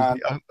Omega Man.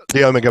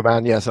 The Omega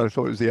Man, yes, I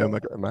thought it was the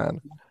Omega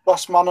Man.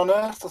 Last Man on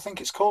Earth, I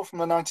think it's called, from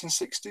the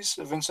 1960s,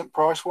 the Vincent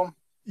Price one.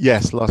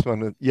 Yes, Last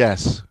Man,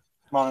 yes.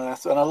 Man on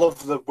Earth, and I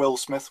love the Will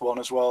Smith one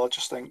as well. I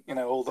just think,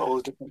 all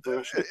the different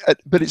versions.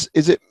 But is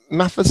it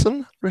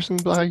Matheson, written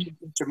by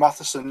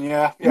Matheson?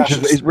 Yeah.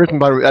 It's written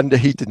by, and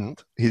he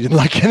didn't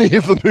like any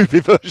of the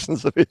movie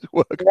versions of his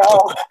work.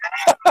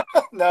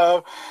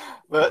 No,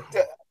 but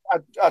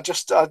I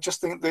just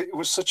think that it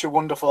was such a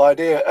wonderful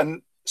idea.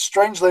 And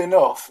strangely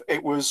enough,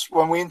 it was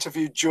when we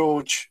interviewed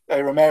George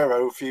A.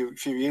 Romero a few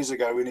years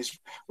ago,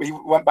 we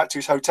went back to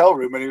his hotel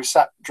room and he was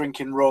sat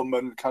drinking rum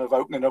and kind of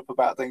opening up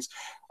about things.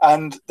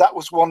 And that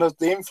was one of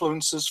the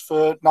influences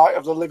for Night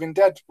of the Living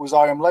Dead, was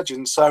I Am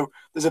Legend. So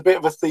there's a bit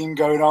of a theme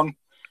going on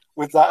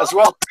with that as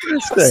well.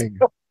 Interesting.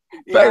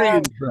 Very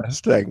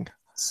interesting.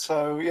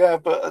 So, yeah,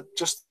 but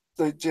just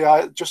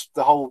just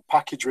the whole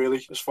package,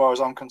 really, as far as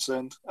I'm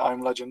concerned. I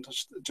Am Legend,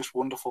 just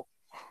wonderful.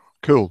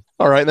 Cool.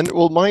 All right, then.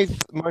 Well, my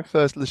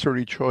first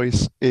literary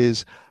choice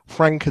is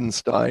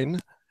Frankenstein,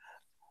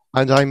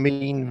 and I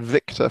mean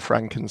Victor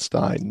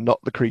Frankenstein, not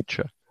the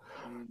creature,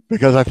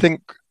 because I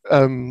think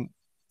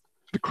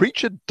the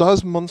creature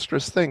does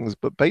monstrous things,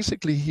 but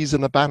basically he's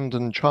an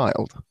abandoned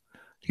child.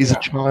 He's a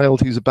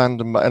child who's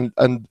abandoned,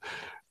 and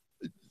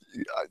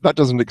that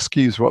doesn't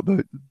excuse what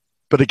the.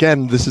 But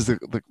again, this is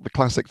the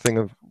classic thing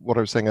of what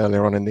I was saying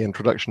earlier on in the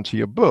introduction to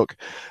your book.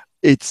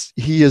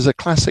 He is a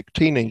classic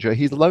teenager.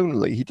 He's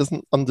lonely. He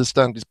doesn't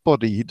understand his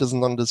body. He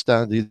doesn't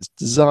understand his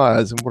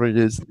desires and what it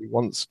is that he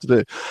wants to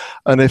do.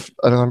 And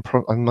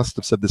I must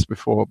have said this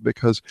before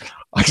because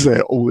I say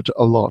it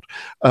a lot.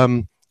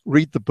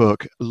 Read the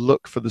book.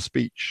 Look for the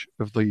speech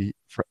of the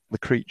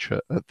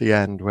creature at the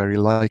end, where he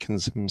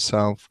likens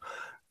himself,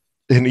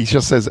 and he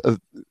just says,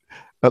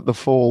 "At the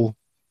fall,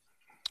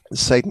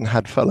 Satan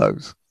had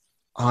fellows.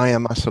 I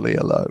am utterly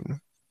alone."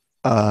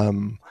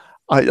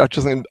 I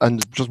just think,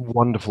 and just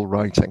wonderful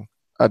writing,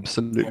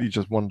 absolutely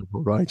just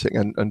wonderful writing,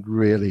 and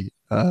really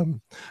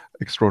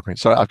extraordinary.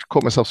 So I've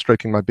caught myself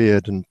stroking my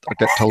beard, and I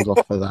get told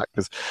off for that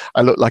because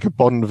I look like a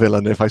Bond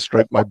villain if I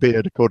stroke my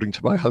beard, according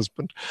to my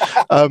husband.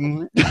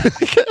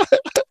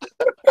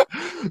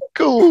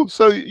 Cool.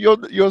 So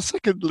your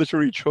second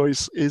literary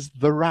choice is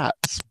The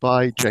Rats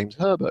by James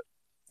Herbert.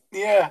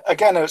 Yeah,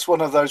 again, it's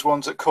one of those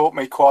ones that caught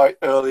me quite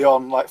early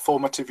on, like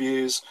formative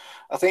years.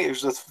 I think it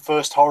was the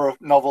first horror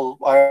novel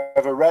I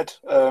ever read.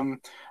 I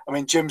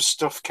mean, Jim's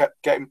stuff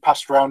kept getting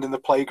passed around in the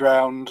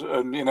playground,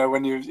 and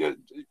when the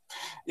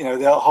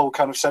whole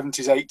kind of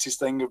 70s, 80s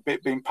thing of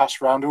bit being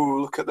passed around.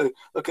 Oh, look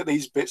at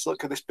these bits.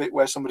 Look at this bit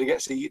where somebody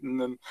gets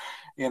eaten, and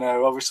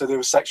obviously there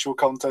was sexual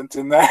content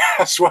in there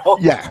as well.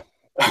 Yeah.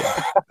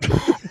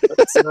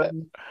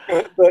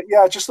 but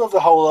yeah, I just love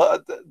the whole.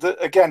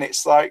 Again,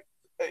 it's like.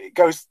 It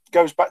goes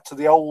back to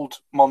the old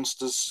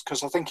monsters,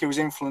 because I think he was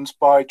influenced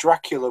by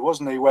Dracula,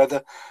 wasn't he? Where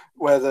the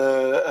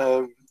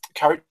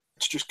character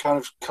just kind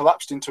of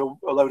collapsed into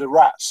a load of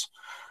rats,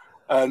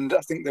 and I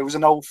think there was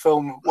an old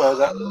film where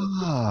that.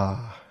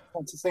 I'm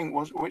trying to think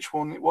which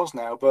one it was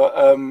now, but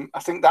I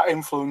think that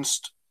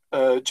influenced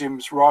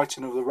Jim's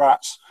writing of the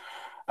rats,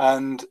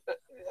 and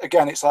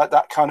again, it's like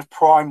that kind of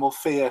primal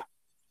fear.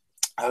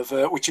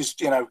 Which is,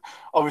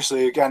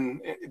 obviously,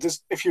 again,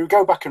 if you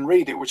go back and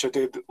read it, which I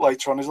did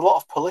later on, there's a lot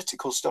of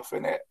political stuff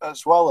in it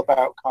as well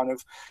about kind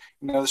of,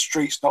 the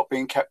streets not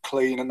being kept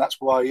clean, and that's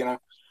why,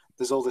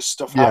 there's all this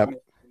stuff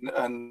happening.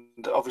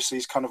 And obviously,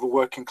 he's kind of a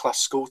working class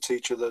school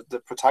teacher,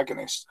 the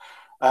protagonist,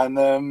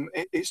 and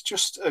it's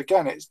just,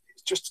 again, it's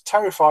just a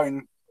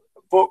terrifying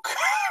book,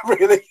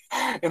 really.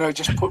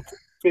 Just put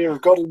fear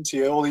of God into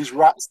you. All these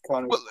rats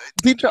kind of. Well,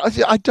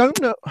 I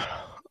don't know.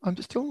 I'm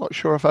still not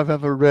sure if I've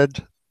ever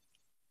read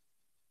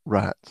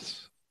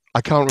Rats.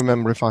 I can't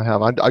remember if I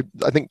have. I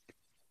think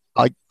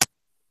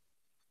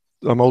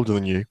I'm older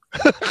than you.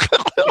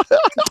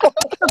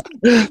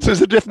 So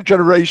it's a different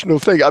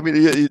generational thing. I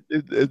mean,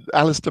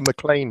 Alistair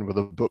MacLean were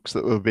the books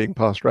that were being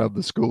passed around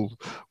the school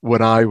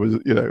when I was,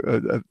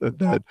 a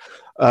dad.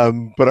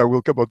 But I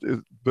will come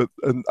on.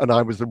 And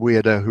I was the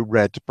weirdo who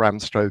read Bram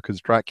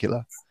Stoker's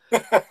Dracula.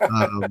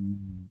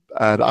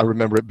 And I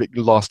remember it being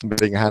lost and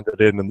being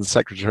handed in, and the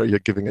secretary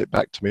giving it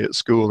back to me at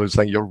school and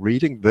saying, "You're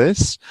reading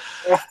this?"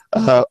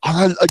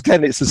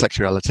 Again, it's the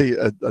sexuality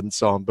and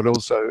so on, but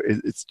also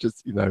it's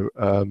just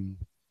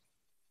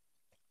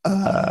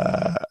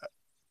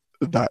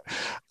that.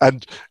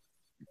 And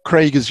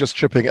Craig is just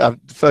chipping.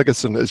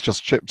 Ferguson has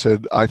just chipped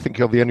in. I think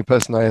you're the only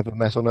person I ever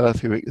met on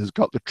earth who has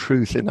got the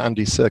truth in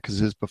Andy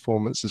Serkis's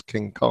performance as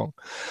King Kong.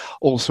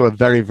 Also, a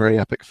very, very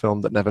epic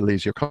film that never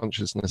leaves your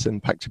consciousness,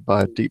 impacted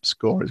by a deep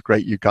score. It's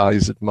great you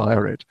guys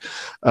admire it.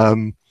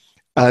 And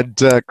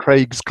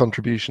Craig's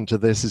contribution to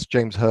this is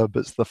James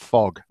Herbert's The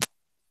Fog.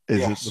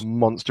 Is the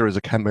monster as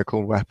a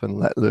chemical weapon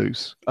let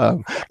loose? I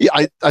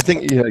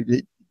think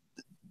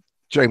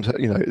James,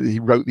 he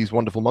wrote these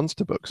wonderful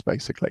monster books,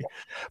 basically.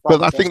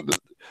 But I think that,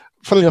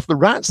 funnily enough, the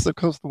rats, of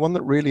course, the one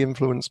that really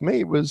influenced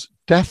me was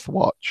Death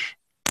Watch,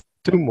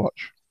 Doom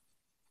Watch.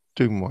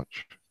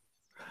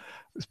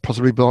 It's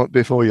possibly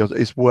before yours.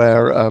 It's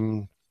where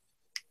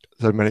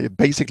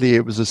basically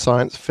it was a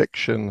science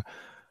fiction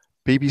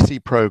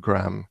BBC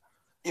program.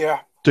 Yeah.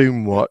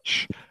 Doom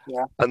Watch.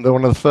 Yeah. And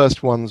one of the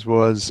first ones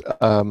was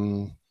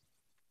about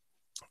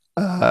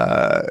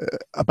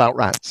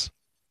rats.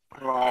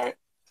 Right.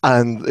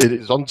 And it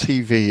is on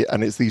TV,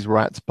 and it's these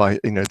rats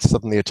it's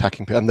suddenly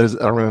attacking people. And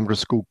I remember a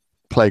school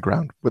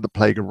playground with a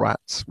plague of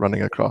rats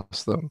running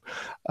across them.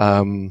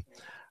 And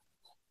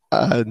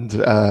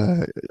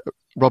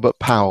Robert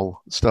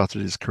Powell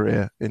started his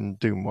career in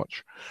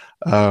Doomwatch,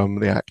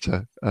 the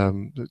actor,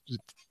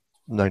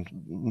 known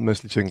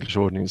mostly to English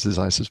audiences,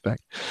 I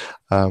suspect.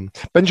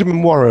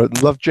 Benjamin Warrer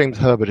loved James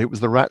Herbert. It was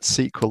the Rat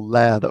sequel,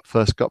 Lair, that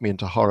first got me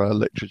into horror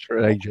literature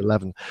at age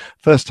 11.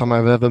 First time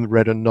I've ever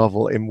read a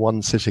novel in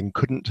one sitting,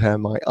 couldn't tear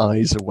my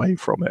eyes away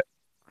from it.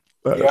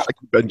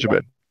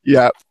 Benjamin.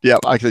 Yeah.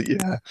 I could,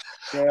 yeah.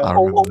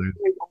 All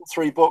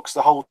three books,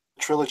 the whole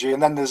trilogy,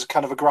 and then there's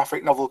kind of a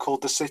graphic novel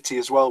called The City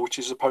as well, which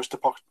is a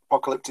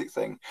post-apocalyptic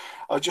thing.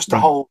 Just a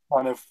whole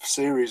kind of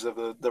series of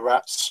the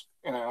rats,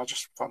 are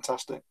just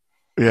fantastic.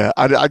 Yeah,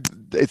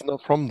 it's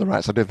not from the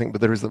rats, I don't think,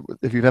 but there is.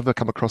 If you've ever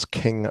come across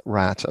King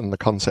Rat and the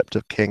concept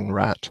of King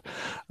Rat,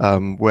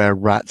 where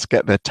rats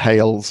get their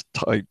tails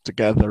tied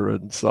together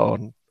and so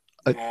on,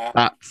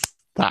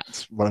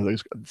 that's one of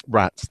those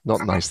rats,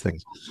 not nice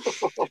things.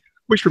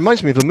 Which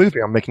reminds me of a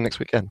movie I'm making next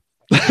weekend.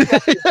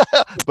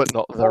 But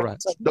not The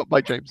Rats, not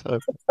by James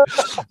Herb.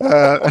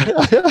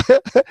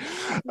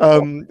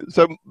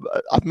 So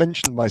I've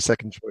mentioned my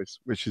second choice,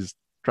 which is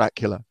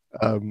Dracula.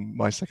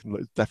 My second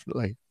is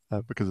definitely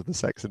because of the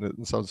sex in it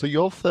and so on. So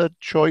your third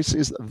choice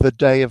is The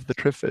Day of the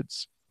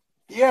Triffids.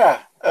 Yeah.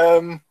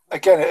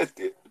 Again,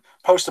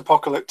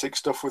 post-apocalyptic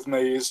stuff with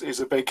me is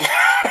a big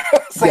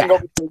thing,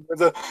 obviously, with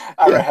the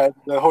Arrowhead,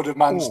 the Hooded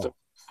Man stuff,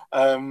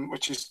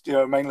 which is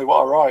mainly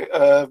what I write.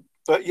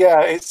 But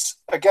yeah, it's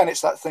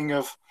that thing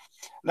of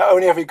not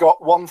only have you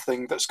got one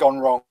thing that's gone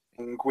wrong,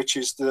 which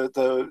is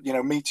the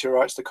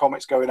meteorites, the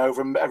comets going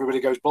over and everybody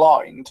goes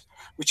blind,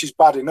 which is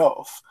bad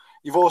enough.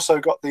 You've also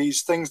got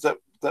these things that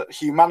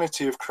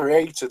humanity have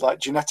created, like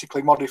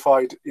genetically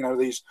modified,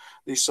 these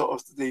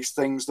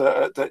things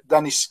that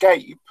then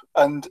escape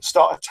and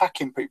start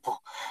attacking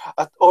people.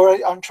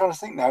 I'm trying to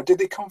think now. Did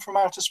they come from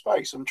outer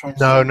space? I'm trying to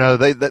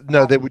think.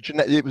 No, they were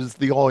genetic. It was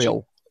the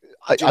oil.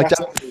 I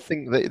don't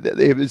think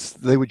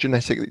they were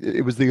genetic.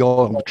 It was the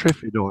oil, the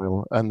Triffid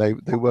oil, and they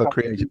were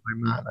created by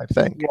man, I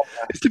think.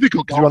 It's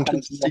difficult because you want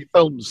to see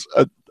films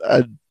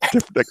and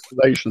different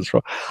explanations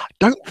from. I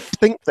don't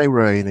think they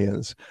were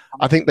aliens.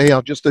 I think they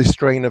are just a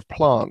strain of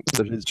plant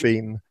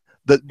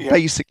that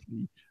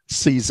basically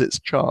sees its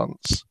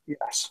chance.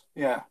 Yes,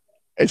 yeah.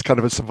 It's kind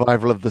of a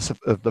survival of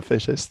the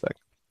fittest thing.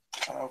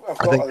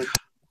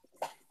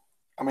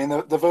 I mean,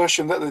 the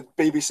version that the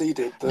BBC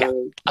did.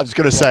 I was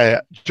going to say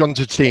John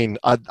Tatine.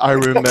 I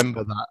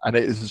remember that, and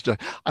it is.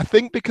 I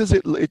think because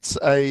it's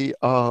a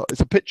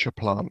pitcher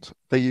plant.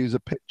 They use a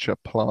pitcher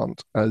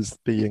plant as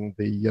being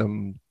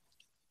the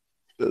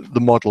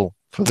model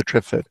for the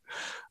Triffid.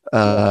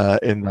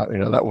 In that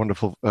that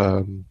wonderful.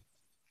 The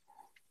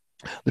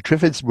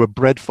Triffids were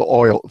bred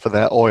for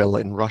their oil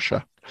in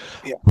Russia.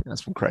 Yeah,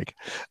 that's from Craig.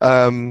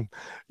 It's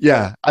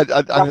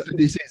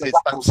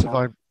that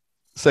survival.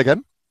 Say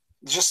again.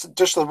 Just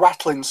the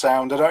rattling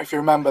sound. I don't know if you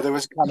remember. There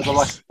was kind of a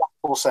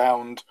rattle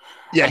sound.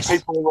 Yes. And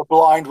people who were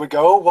blind would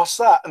go, "Oh, what's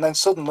that?" And then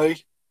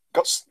suddenly,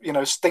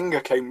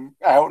 Stinger came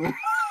out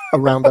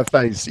around their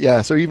face.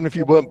 Yeah. So even if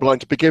you weren't blind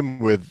to begin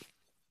with,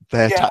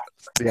 they're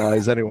the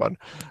eyes. Anyone.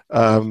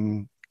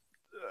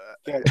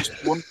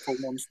 Just wonderful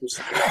monsters.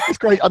 It's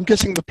great. I'm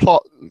getting the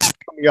plot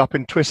coming up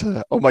in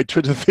Twitter on my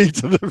Twitter feed.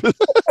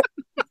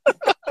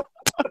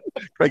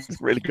 Craig's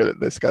really good at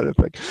this kind of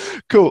thing.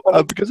 Cool.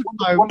 Because of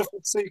a wonderful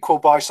sequel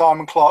by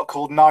Simon Clarke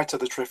called Night of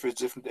the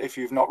Triffids. If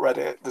you've not read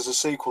it, there's a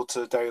sequel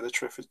to Day of the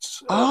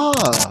Triffids. And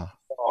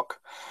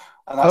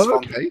that's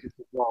fantastic as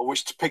well,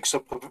 which picks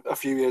up a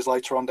few years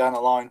later on down the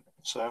line.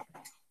 So.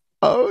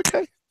 Oh,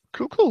 okay.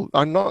 Cool.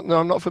 I'm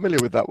not familiar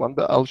with that one,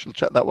 but I shall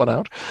check that one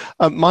out.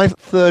 My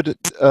third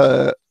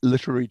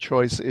literary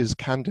choice is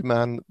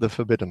Candyman the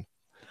Forbidden.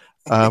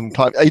 I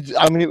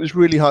mean, it was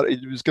really hard.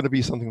 It was going to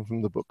be something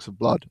from the Books of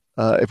Blood.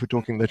 If we're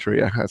talking literary,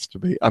 it has to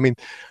be. I mean,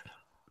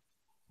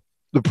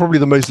 probably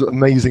the most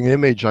amazing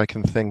image I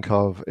can think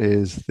of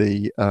is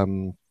the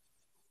in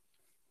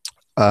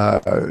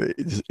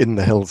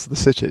the hills, the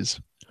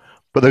cities,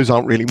 but those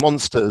aren't really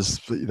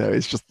monsters.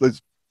 It's just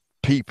those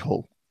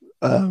people,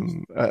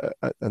 and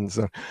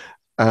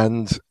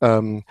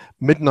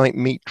Midnight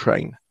Meat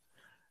Train.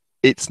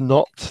 It's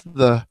not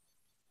the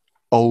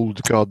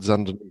old gods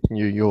underneath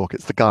New York.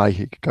 It's the guy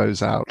who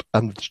goes out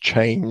and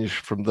change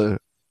from the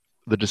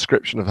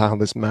description of how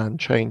this man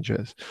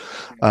changes.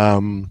 But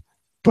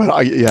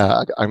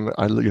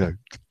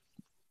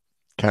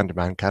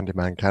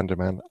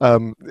Candyman.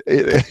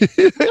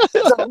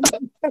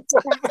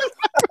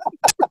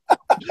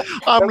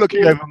 I'm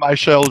looking over my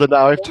shoulder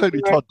now. If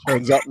Tony Todd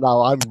turns up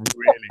now, I'm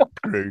really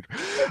screwed.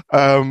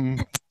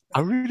 I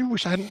really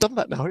wish I hadn't done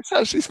that now. It's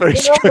very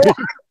strange.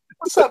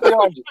 What's that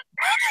behind you?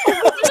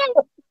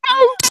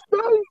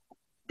 No.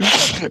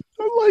 I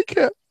like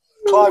it.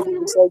 Clive would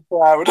be so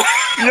proud.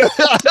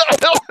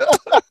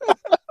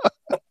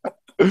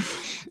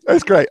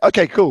 That's great.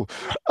 Okay, cool.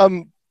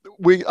 I'm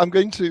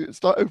going to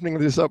start opening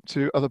this up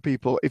to other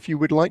people. If you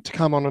would like to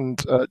come on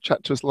and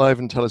chat to us live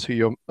and tell us who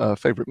your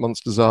favorite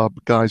monsters are,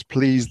 guys,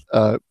 please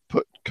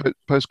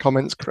post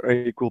comments.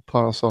 Craig will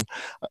pass on.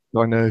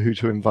 I know who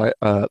to invite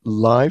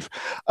live.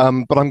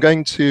 But I'm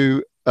going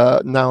to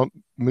now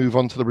move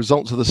on to the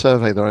results of the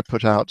survey that I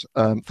put out.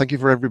 Thank you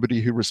for everybody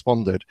who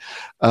responded.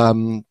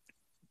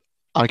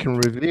 I can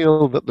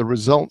reveal that the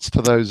results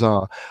to those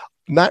are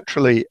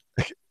naturally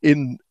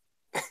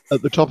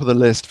at the top of the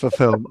list for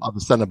film are the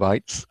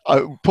Cenobites.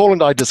 Paul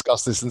and I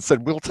discussed this and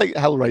said we'll take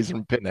Hellraiser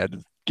and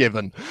Pinhead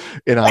given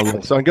in our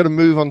list. So I'm going to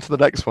move on to the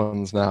next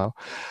ones now.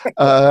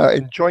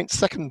 In joint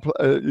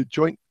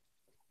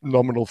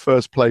nominal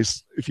first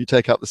place, if you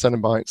take out the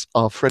Cenobites,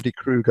 are Freddy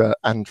Krueger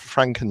and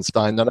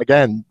Frankenstein. And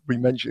again, we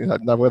mentioned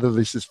now whether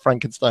this is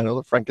Frankenstein or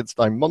the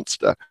Frankenstein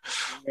monster.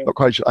 Not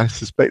quite sure. I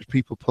suspect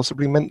people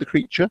possibly meant the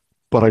creature,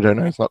 but I don't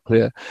know. It's not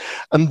clear.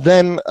 And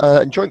then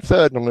joint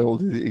third on all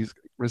these,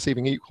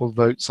 receiving equal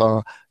votes,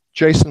 are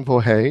Jason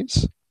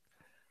Voorhees,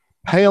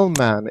 Pale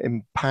Man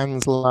in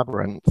Pan's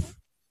Labyrinth,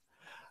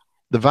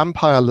 the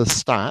Vampire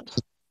Lestat,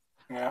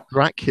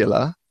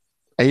 Dracula,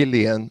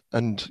 Alien,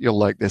 and you'll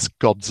like this,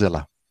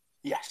 Godzilla.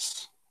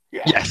 Yes.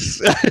 Yeah.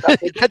 Yes.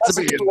 That's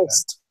a good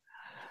list.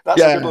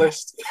 That's a good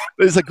list.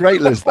 It's a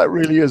great list. That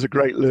really is a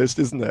great list,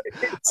 isn't it?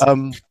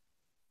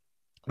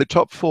 The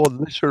top 4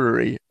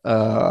 literary,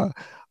 and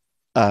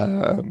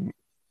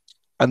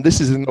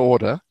this is in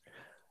order.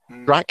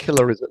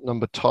 Dracula is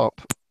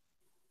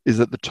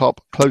at the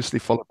top, closely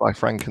followed by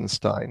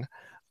Frankenstein.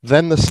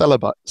 Then the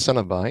Cenobites,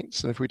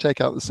 and if we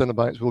take out the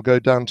Cenobites, we'll go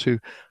down to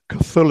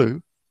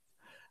Cthulhu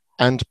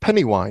and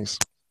Pennywise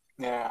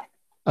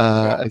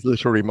as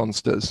literary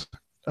monsters.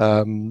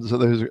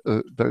 So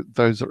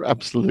those are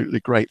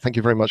absolutely great. Thank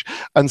you very much.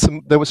 And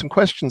there were some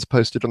questions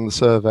posted on the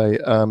survey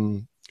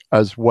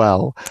as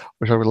well,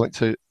 which I would like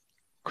to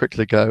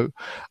quickly go.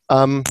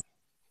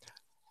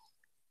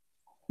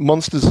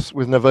 Monsters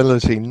with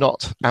nobility,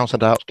 not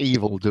out-and-out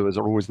evildoers,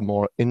 are always the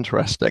more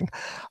interesting.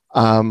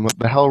 The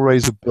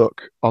Hellraiser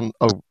book on...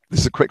 Oh, this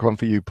is a quick one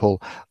for you,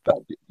 Paul.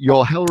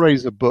 Your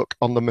Hellraiser book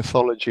on the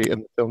mythology in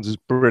the films is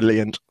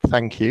brilliant.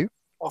 Thank you.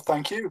 Oh,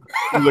 thank you.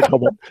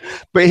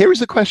 But here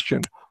is a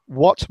question.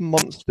 What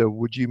monster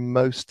would you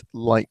most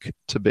like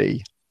to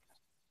be?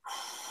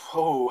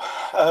 Oh,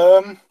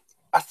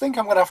 I think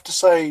I'm going to have to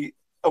say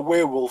a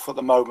werewolf at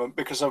the moment,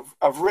 because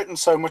I've written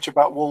so much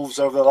about wolves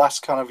over the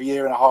last kind of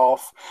year and a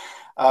half.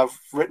 I've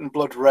written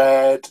Blood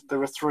Red.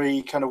 There are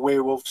 3 kind of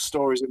werewolf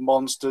stories and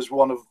monsters,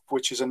 one of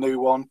which is a new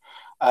one.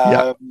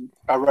 I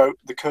wrote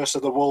The Curse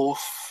of the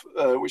Wolf,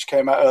 which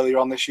came out earlier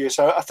on this year.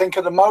 So I think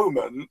at the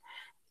moment,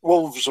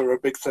 wolves are a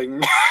big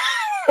thing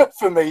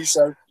for me.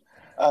 So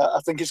I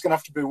think it's going to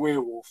have to be a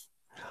werewolf.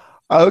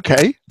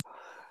 Okay.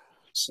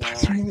 So,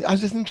 that's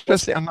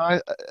interesting. And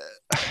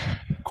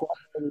quite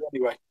hairy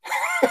anyway.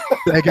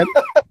 Again?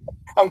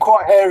 I'm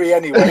quite hairy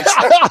anyway.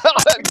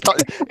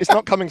 It's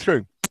not coming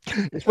through.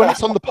 It's when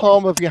it's on the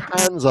palm of your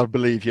hands, I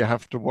believe, you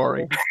have to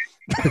worry.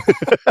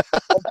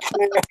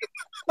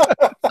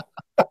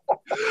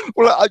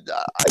 Well,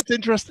 it's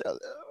interesting.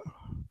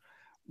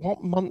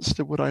 What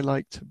monster would I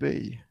like to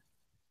be?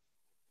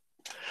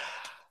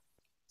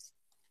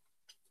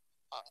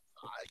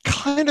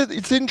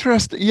 It's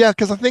interesting. Yeah,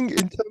 because I think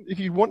if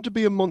you want to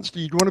be a monster,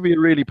 you'd want to be a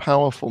really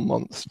powerful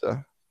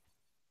monster.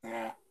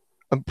 Yeah.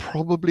 And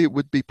probably it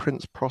would be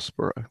Prince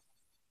Prospero.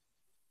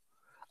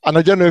 And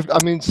I don't know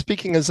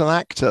speaking as an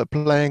actor,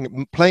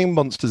 playing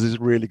monsters is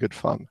really good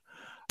fun.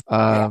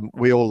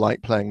 We all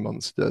like playing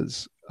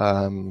monsters.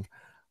 And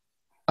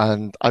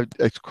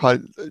it's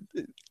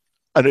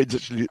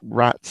actually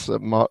Rats.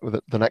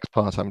 The next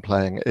part I'm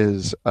playing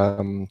is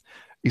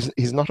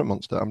he's not a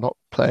monster. I'm not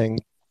playing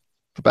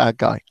the bad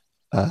guy,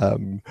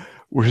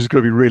 which is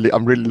going to be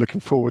I'm really looking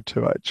forward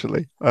to,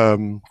 actually,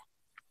 for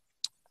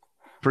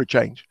a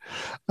change,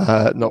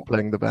 not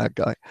playing the bad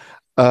guy.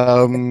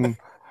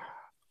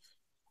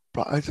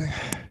 But I think,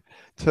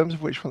 in terms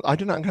of which one, I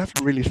don't know. I'm going to have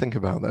to really think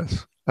about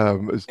this.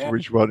 As to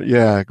which one,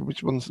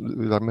 which ones?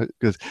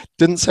 Because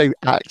didn't say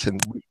acting.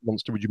 Which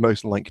monster would you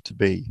most like to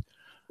be?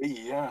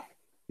 Yeah.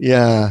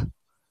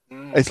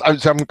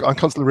 I'm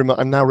constantly.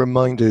 I'm now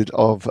reminded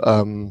of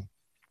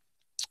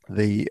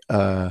the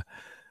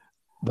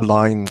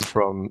line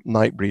from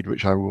Nightbreed,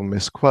 which I will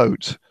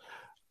misquote.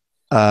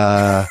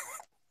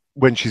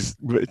 When she's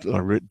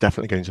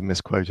definitely going to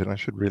misquote it, I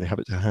should really have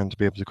it to hand to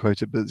be able to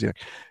quote it. But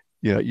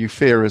you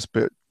fear us,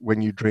 but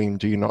when you dream,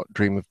 do you not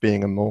dream of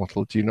being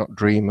immortal? Do you not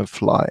dream of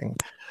flying?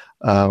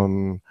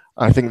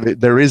 I think that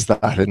there is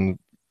that, and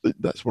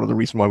that's one of the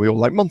reasons why we all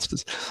like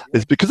monsters,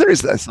 is because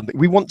there's something.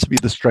 We want to be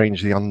the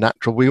strange, the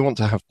unnatural. We want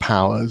to have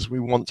powers. We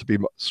want to be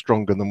much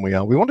stronger than we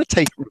are. We want to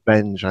take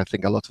revenge, I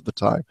think, a lot of the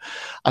time.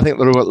 I think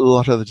that a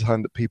lot of the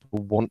time that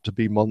people want to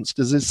be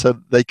monsters is so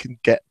they can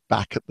get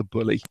back at the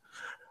bully.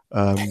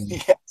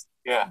 The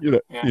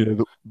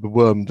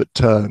worm that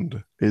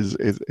turned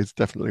is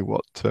definitely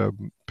what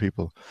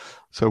people.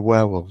 So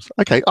werewolves.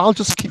 Okay, I'll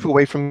just keep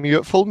away from you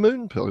at full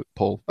moon,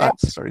 Paul.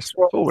 That's very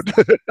straightforward.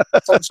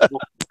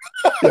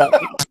 Yeah,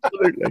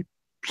 absolutely.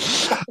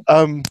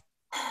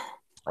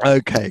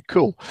 Okay,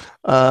 cool.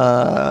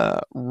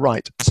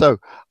 Right. So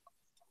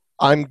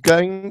I'm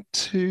going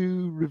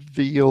to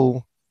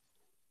reveal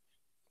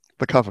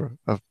the cover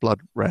of Blood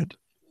Red,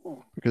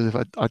 because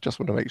I just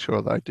want to make sure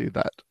that I do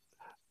that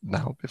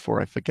now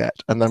before I forget.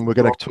 And then we're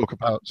going to talk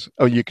about,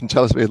 you can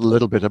tell us a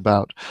little bit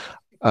about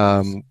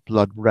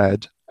Blood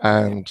Red.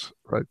 And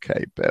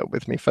okay, bear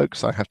with me,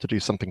 folks. I have to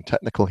do something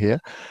technical here,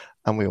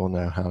 and we all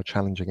know how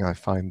challenging I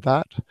find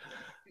that.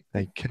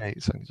 Okay,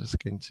 so I'm just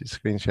going to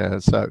screen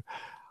share. So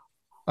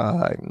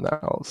I'm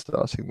now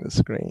starting the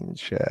screen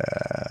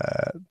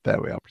share.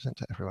 There we are, present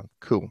to everyone.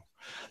 Cool.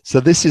 So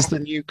this is the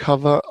new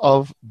cover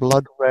of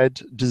Blood Red,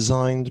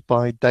 designed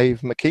by Dave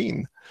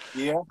McKean.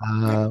 Yeah.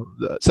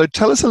 So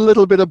tell us a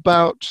little bit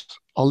about,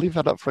 I'll leave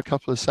that up for a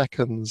couple of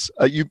seconds.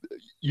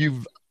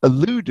 You've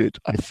alluded,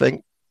 I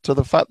think, to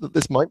the fact that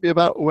this might be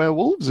about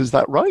werewolves. Is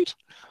that right?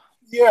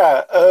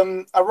 Yeah,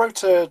 I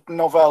wrote a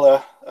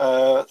novella,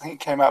 I think it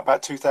came out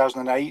about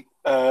 2008,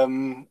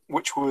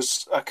 which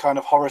was a kind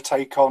of horror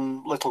take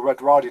on Little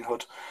Red Riding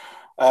Hood.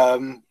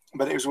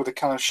 But it was with a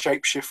kind of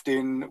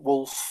shape-shifting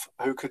wolf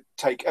who could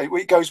take.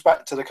 It goes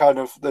back to the kind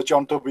of the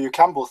John W.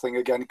 Campbell thing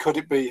again. Could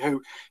it be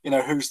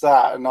who's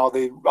that, and are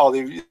they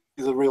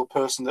the real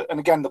person? That, and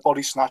again, the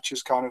body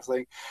snatchers kind of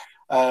thing.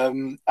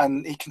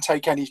 And he can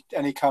take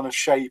any kind of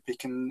shape. He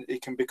can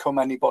become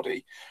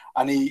anybody,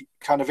 and he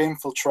kind of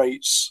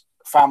infiltrates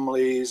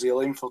families.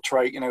 He'll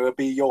infiltrate, he'll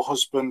be your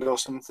husband or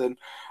something,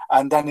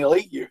 and then he'll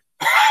eat you.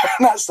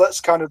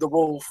 that's kind of the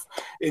wolf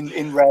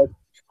in Red.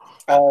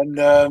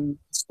 And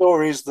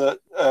stories that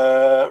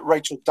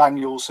Rachel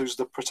Daniels, who's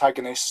the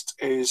protagonist,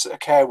 is a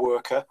care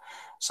worker.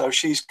 So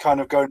she's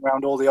kind of going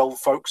around all the old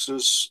folks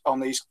on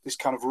this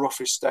kind of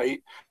rough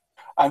estate,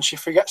 and she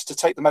forgets to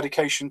take the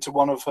medication to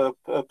one of her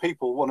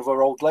people, one of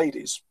her old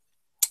ladies,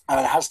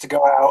 and has to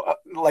go out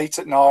late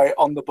at night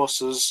on the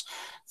buses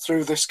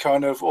through this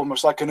kind of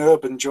almost like an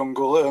urban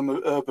jungle,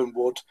 urban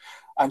wood,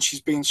 and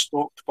she's being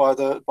stalked by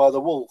the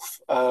wolf.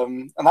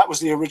 And that was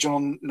the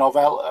original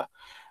novella.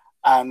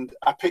 And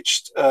I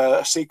pitched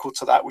a sequel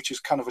to that, which is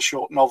kind of a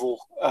short novel,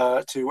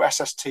 to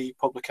SST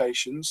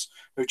Publications,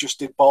 who just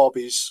did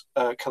Barbie's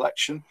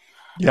collection.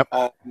 Yep.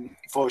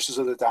 Voices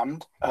of the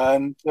Damned,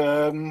 and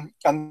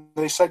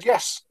they said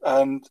yes,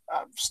 and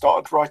I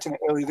started writing it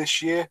early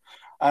this year,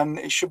 and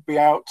it should be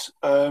out.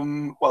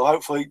 Well,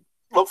 hopefully,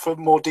 look for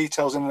more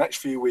details in the next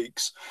few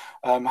weeks.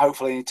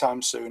 Hopefully,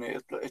 anytime soon,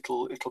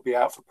 it'll be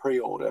out for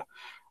pre-order.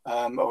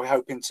 But we're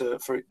hoping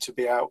for it to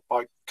be out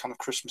by kind of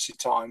Christmassy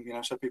time,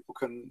 so people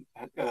can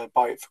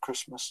buy it for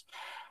Christmas.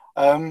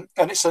 And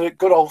it's a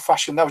good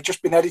old-fashioned. I've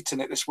just been editing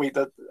it this week,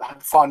 the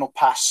final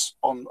pass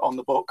on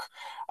the book,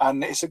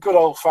 and it's a good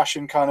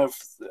old-fashioned kind of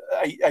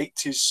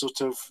 80s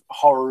sort of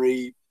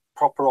horror-y,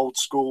 proper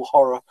old-school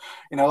horror,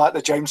 like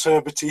the James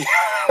Herberty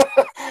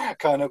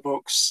kind of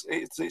books.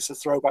 It's a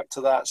throwback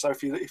to that. So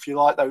if you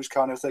like those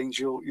kind of things,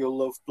 you'll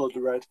love Blood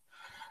Red.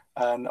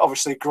 And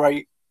obviously,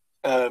 great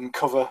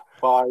cover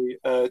by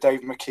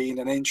Dave McKean,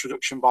 an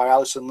introduction by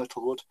Alison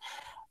Littlewood.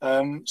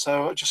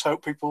 So I just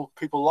hope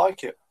people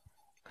like it.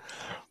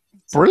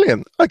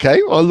 Brilliant.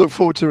 Okay, well, I look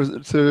forward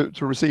to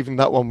receiving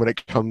that one when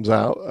it comes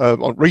out.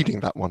 On reading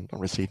that one, not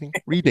receiving,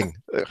 reading.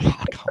 I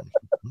can't.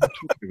 What I'm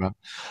talking about.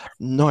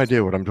 No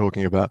idea what I'm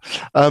talking about.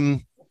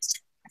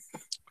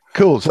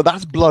 Cool. So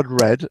that's Blood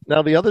Red.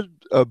 Now, the other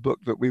book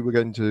that we were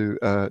going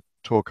to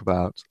talk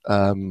about.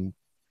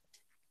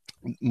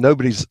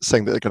 Nobody's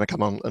saying that they're going to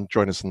come on and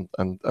join us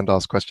and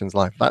ask questions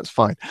live. That's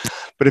fine.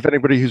 But if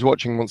anybody who's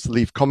watching wants to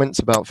leave comments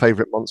about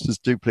favorite monsters,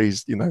 do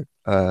please,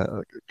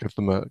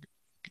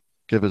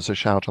 give us a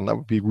shout on that.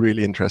 Would be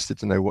really interested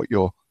to know what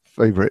your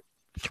favorite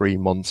 3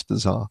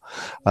 monsters are,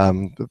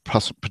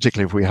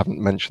 particularly if we haven't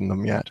mentioned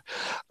them yet.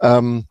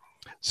 And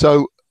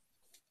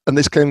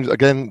this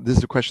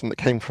is a question that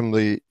came from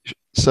the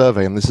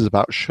survey, and this is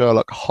about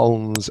Sherlock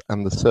Holmes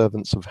and the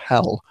Servants of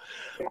Hell.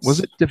 Yes. Was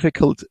it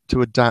difficult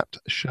to adapt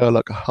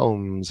Sherlock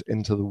Holmes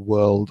into the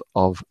world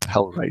of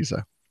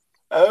Hellraiser?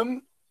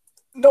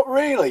 Not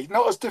really,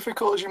 not as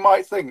difficult as you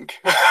might think.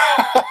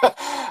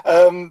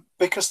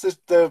 Because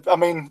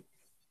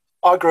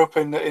I grew up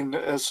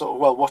in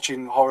sort of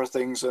watching horror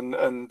things and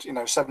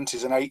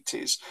 70s and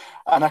 80s,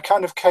 and I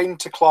kind of came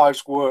to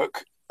Clive's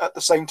work at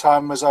the same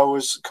time as I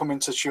was coming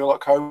to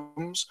Sherlock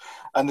Holmes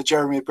and the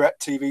Jeremy Brett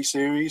TV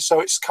series. So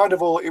it's kind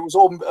of it was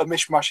all a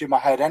mishmash in my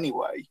head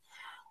anyway.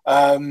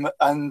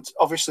 And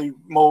obviously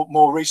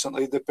more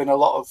recently, there've been a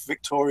lot of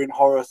Victorian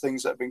horror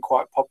things that have been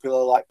quite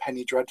popular, like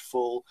Penny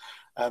Dreadful.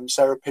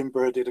 Sarah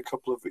Pinborough did a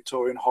couple of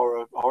Victorian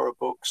horror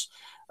books,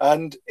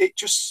 and it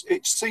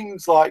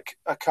seems like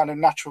a kind of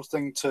natural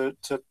thing to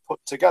put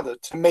together,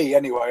 to me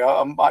anyway.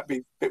 I might be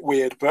a bit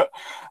weird, but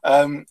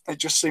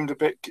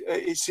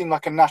it seemed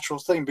like a natural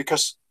thing,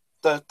 because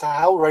the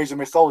Hellraiser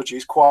mythology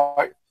is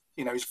quite,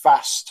 is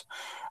vast,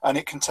 and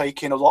it can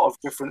take in a lot of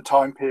different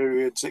time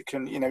periods. It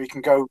can, you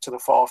can go to the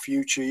far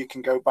future, you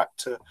can go back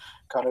to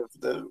kind of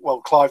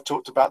Clive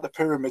talked about the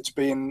pyramids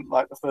being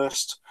like the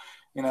first,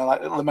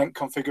 like lament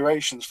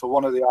configurations for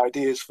one of the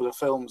ideas for the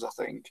films, I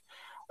think.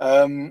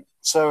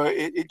 So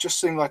it just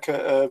seemed like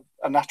a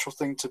natural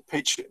thing to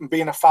pitch. And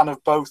being a fan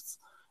of both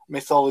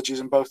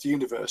mythologies and both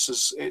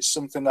universes, it's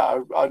something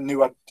that I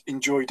knew I'd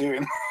enjoy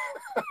doing.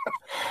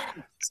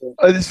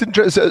 It's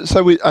interesting.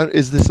 So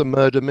is this a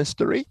murder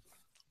mystery?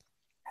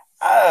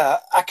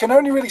 I can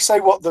only really say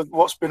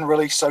what's been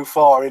released so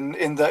far,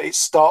 in that it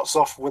starts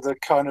off with a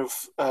kind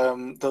of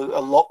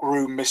a lock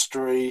room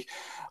mystery,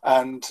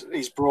 and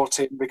he's brought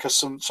in because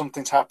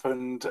something's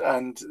happened,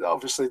 and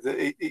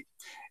obviously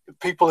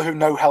people who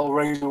know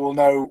Hellraiser will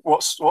know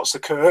what's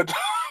occurred.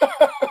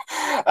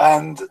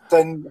 And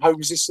then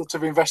Holmes is sort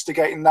of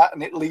investigating that,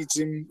 and it leads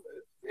him,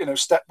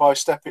 step by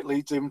step, it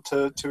leads him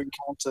to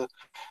encounter,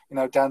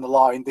 down the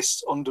line,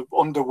 this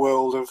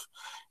underworld of,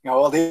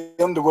 the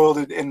underworld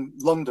in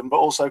London, but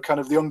also kind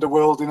of the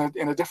underworld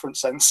in a different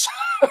sense.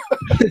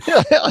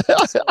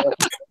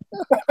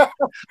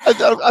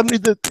 I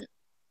mean,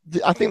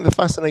 I think the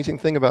fascinating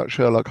thing about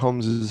Sherlock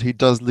Holmes is he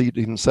does lead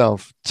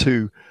himself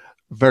to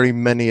very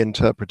many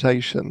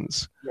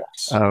interpretations.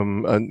 Yes.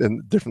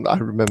 And different. I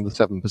remember the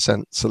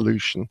 7%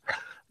 solution,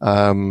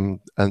 and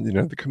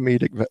the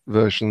comedic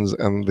versions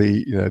and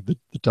the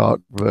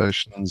dark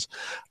versions.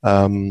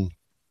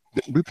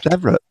 Rupert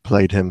Everett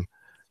played him.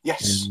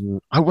 Yes.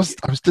 I was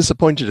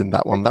disappointed in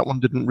that one. That one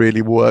didn't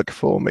really work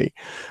for me.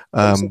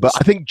 But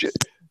I think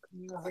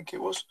it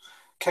was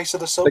Case of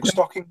the Silk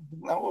Stocking.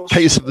 That was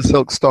Case of the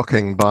Silk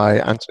Stocking by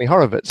Anthony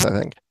Horowitz, I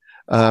think.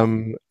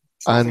 And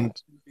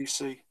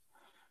BBC.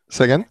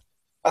 Say again?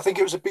 I think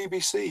it was a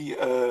BBC.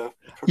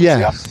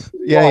 Yes.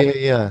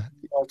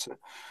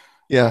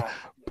 Yeah.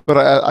 But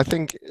I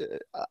think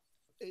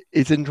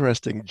it's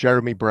interesting.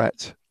 Jeremy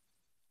Brett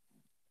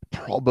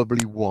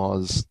probably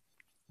was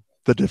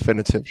the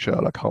definitive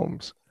Sherlock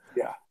Holmes.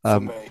 Yeah, for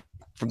me.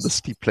 From the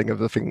steepling of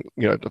the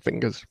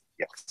fingers.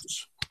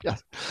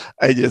 Yes.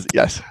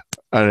 Yes.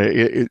 And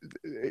it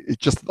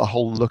just the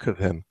whole look of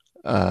him.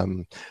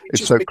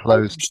 It's so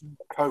close.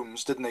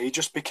 Holmes, didn't he? He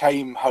just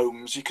became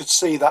Holmes. You could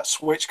see that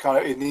switch kind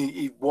of. And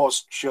he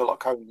was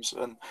Sherlock Holmes,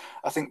 and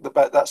I think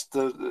that's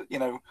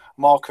the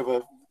mark of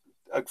a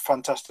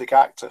fantastic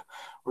actor.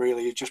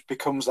 Really, he just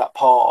becomes that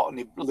part, and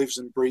he lives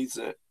and breathes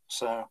it.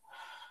 So.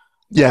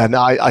 Yeah,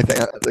 no, I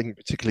think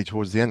particularly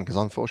towards the end, because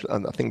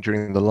unfortunately, I think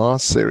during the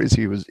last series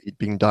he'd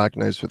been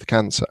diagnosed with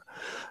cancer,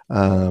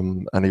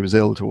 and he was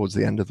ill towards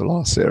the end of the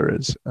last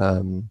series.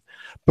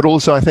 But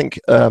also, I think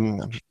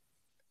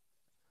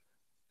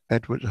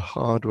Edward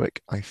Hardwicke,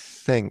 I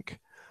think,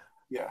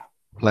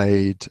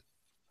 played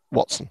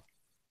Watson.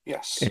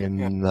 Yes.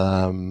 In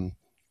the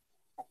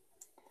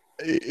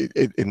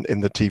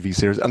TV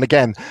series, and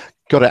again,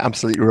 got it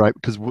absolutely right,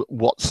 because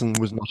Watson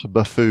was not a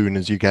buffoon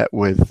as you get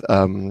with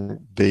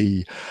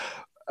the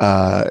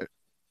oh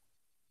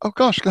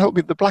gosh, help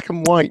me, the black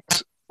and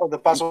white. Oh, the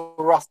Basil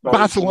Rathbone.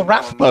 Basil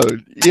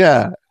Rathbone,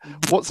 yeah.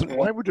 Watson. Yeah.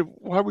 Why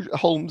would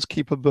Holmes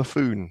keep a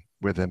buffoon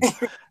with him?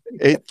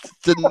 It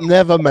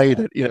never made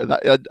it,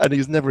 and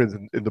he's never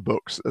in the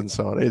books and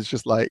so on. It's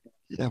just like,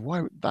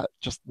 why that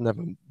just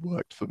never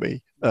worked for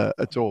me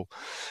at all.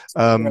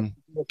 A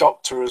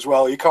doctor as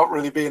well. You can't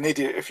really be an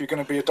idiot if you're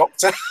going to be a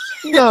doctor.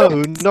 No,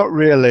 not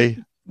really.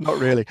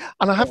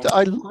 And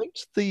I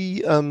liked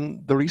the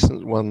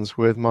recent ones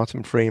with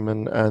Martin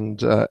Freeman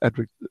and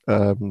Edward.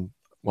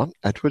 What?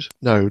 Edward?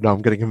 No,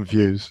 I'm getting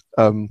confused.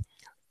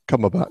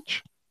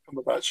 Cumberbatch.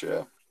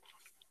 Yeah.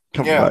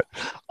 Cumberbatch.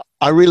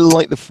 I really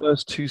liked the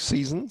first 2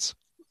 seasons,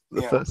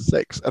 the first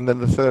 6, and then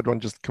the third one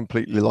just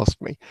completely lost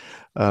me,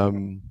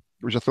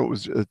 which I thought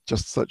was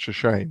just such a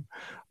shame.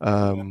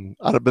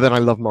 But then I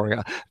love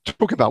Moriarty.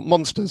 Talking about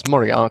monsters,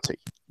 Moriarty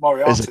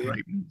is a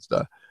great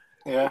monster.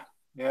 Yeah.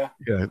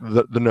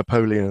 The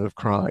Napoleon of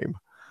crime.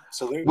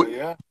 Absolutely,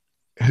 yeah.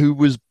 Who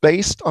was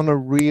based on a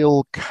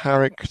real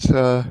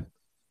character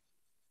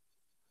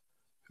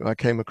who I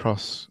came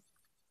across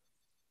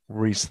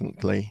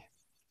recently.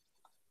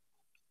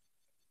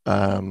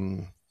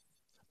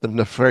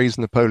 The phrase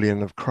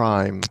Napoleon of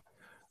crime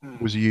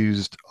was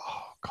used.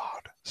 Oh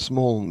God,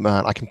 small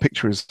man. I can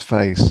picture his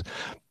face,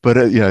 but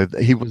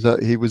he was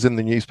in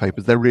the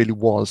newspapers. There really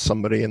was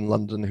somebody in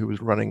London who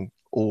was running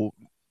all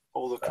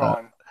the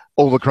crime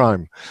in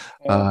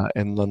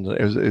London.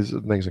 It was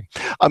amazing.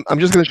 I'm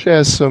just going to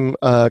share some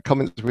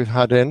comments we've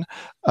had in.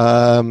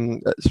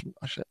 One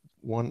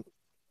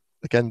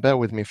again. Bear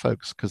with me,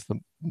 folks, because the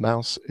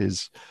mouse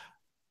is.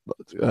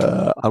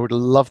 I would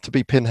love to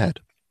be Pinhead.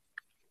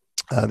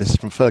 This is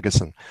from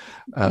Ferguson,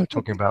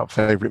 talking about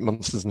favourite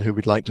monsters and who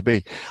we'd like to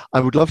be. I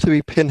would love to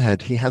be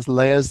Pinhead. He has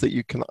layers that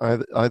you can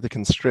either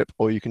can strip,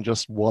 or you can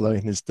just wallow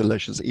in his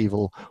delicious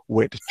evil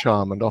wit,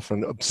 charm, and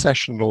often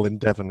obsessional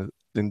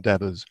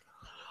endeavours.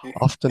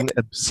 Often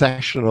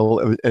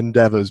obsessional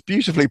endeavours.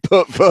 Beautifully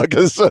put,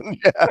 Ferguson.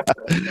 Yeah,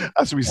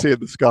 as we see in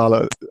the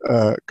Scarlet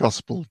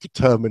Gospel,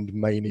 determined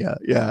mania.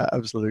 Yeah,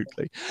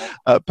 absolutely.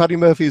 Paddy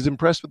Murphy is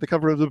impressed with the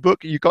cover of the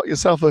book. You got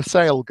yourself a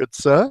sale, good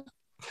sir.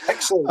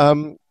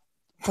 Excellent.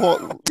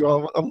 You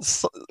are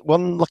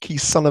one lucky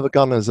son of a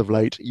gun as of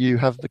late. You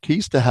have the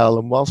keys to hell,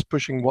 and whilst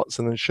pushing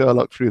Watson and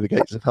Sherlock through the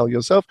gates of hell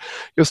yourself,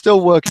 you're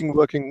still working.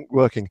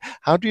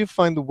 How do you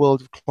find the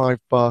world of Clive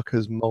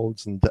Barker's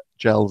molds and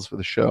gels for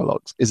the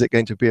Sherlocks? Is it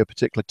going to be a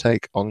particular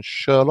take on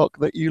Sherlock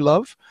that you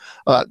love?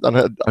 I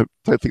don't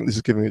think this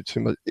is giving it too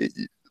much.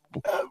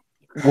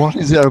 What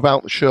is it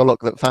about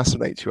Sherlock that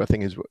fascinates you? I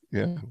think is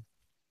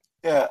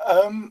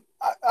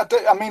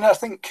I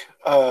think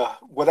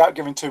without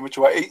giving too much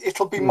away,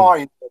 it'll be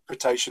my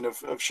interpretation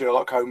of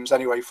Sherlock Holmes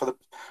anyway, for the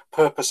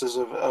purposes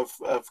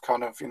of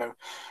kind of, you know,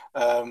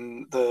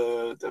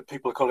 the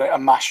people call it a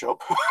mashup,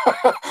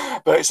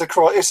 but it's a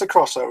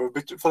crossover.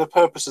 But for the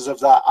purposes of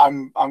that,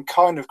 I'm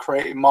kind of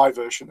creating my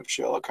version of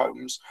Sherlock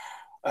Holmes.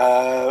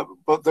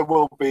 But there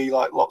will be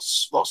like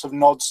lots of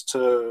nods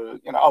to,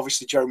 you know,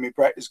 obviously Jeremy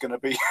Brett is going to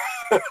be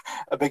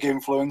a big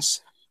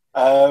influence.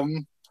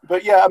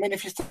 But yeah, I mean,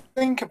 if you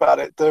think about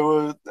it,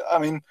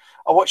 I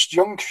watched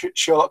Young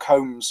Sherlock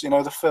Holmes, you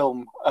know, the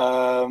film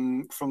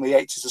from the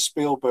 80s, the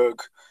Spielberg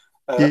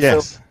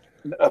yes. film.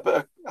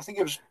 I think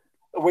it was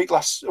a week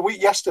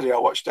yesterday I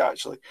watched it,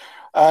 actually.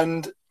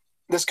 And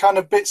there's kind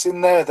of bits in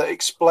there that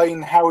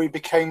explain how he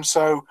became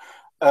so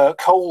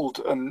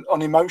cold and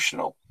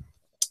unemotional.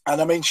 And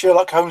I mean,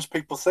 Sherlock Holmes,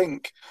 people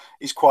think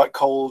he's quite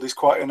cold. He's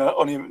quite an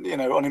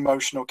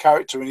unemotional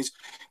character, and he's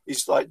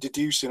like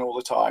deducing all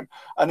the time.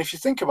 And if you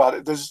think about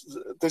it,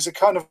 there's a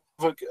kind of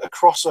a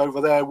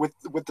crossover there with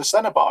the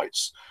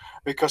Cenobites,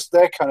 because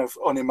they're kind of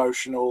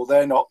unemotional.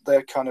 They're not.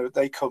 They're kind of,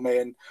 they come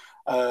in,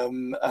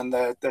 and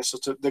they're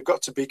sort of, they've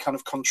got to be kind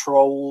of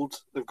controlled.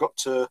 They've got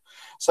to.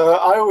 So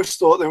I always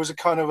thought there was a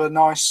kind of a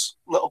nice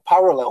little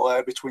parallel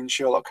there between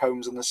Sherlock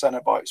Holmes and the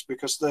Cenobites,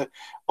 because he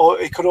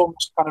could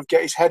almost kind of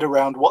get his head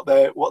around what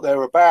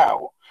they're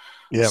about.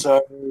 Yeah.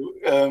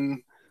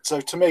 So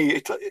to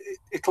me,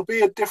 it'll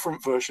be a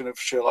different version of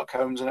Sherlock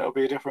Holmes, and it'll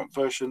be a different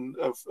version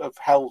of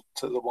Hell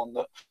to the one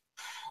that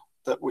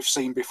we've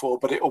seen before,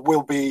 but it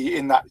will be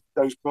in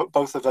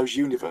both of those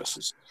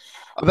universes.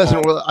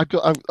 Well,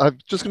 I'm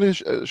just going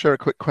to share a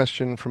quick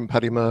question from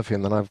Paddy Murphy,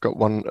 and then I've got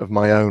one of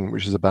my own,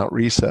 which is about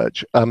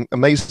research.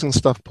 Amazing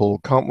stuff, Paul.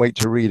 Can't wait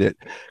to read it.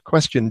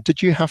 Question: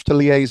 did you have to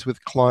liaise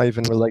with Clive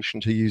in relation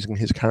to using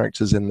his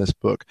characters in this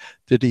book?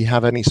 Did he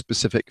have any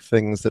specific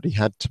things that he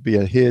had to be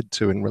adhered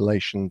to in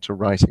relation to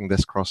writing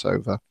this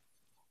crossover?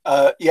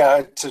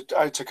 Yeah,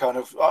 to kind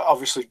of,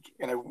 obviously,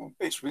 you know,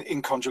 it's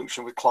in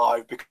conjunction with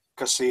Clive, because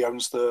he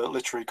owns the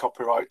literary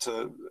copyright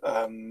to,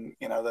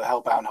 you know, the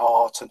Hellbound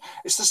Heart, and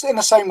it's just in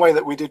the same way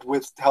that we did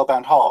with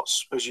Hellbound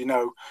Hearts, as you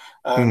know,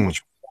 which was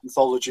an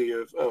anthology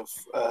of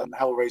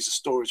Hellraiser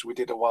stories we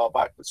did a while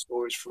back, with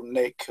stories from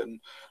Nick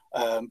and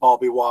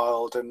Barbie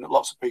Wilde and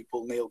lots of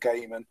people, Neil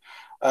Gaiman,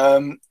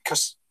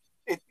 because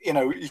you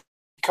know, you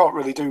can't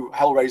really do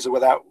Hellraiser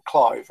without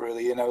Clive,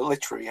 really. You know,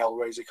 literary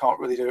Hellraiser, you can't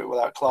really do it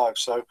without Clive.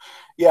 So,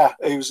 yeah,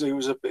 it was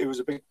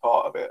a big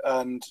part of it.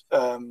 And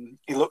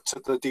he looked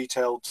at the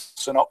detailed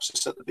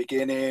synopsis at the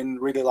beginning,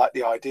 really liked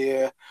the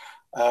idea,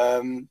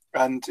 and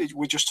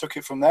we just took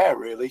it from there,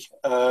 really.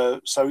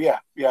 So yeah,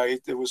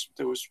 there was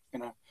you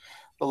know,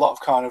 a lot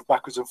of kind of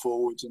backwards and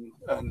forwards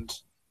and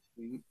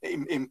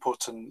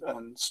input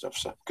and stuff.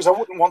 So, because I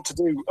wouldn't want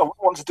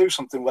to do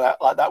something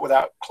like that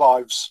without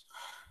Clive's.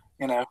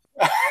 You know,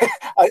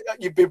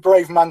 you'd be a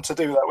brave man to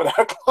do that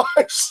without Clive.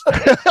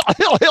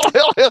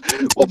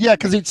 Well, yeah,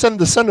 because he'd send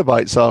the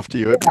Cenobites after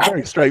you. It'd be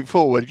very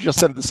straightforward. You just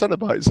send the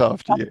Cenobites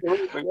after you.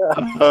 Absolutely, yeah.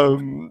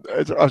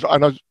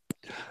 And I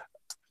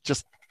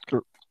just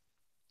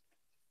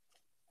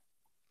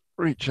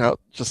reach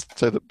out just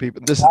so that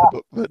people. This is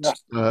the book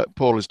that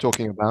Paul is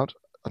talking about.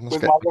 I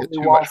must get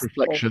too much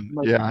reflection.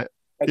 Yeah.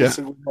 With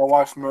my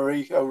wife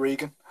Marie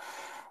O'Regan.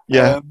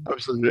 Yeah,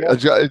 absolutely.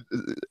 Yeah.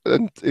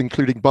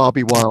 Including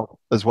Barbie Wilde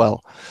as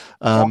well.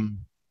 Her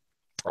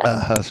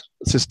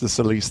sister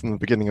Celise in the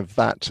beginning of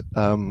that,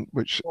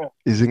 which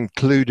is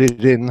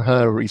included in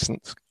her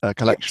recent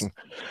collection,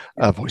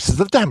 Voices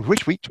of the Damned,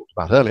 which we talked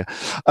about earlier.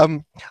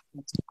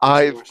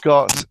 I've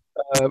got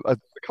a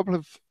couple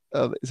of,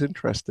 it's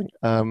interesting,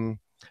 some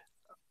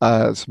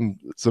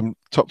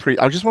top three.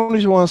 I just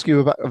wanted to ask you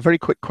about a very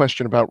quick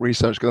question about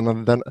research,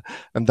 and then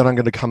I'm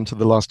going to come to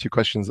the last two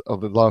questions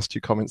of the last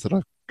two comments that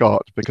I've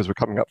got, because we're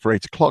coming up for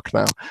 8 o'clock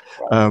now,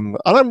 and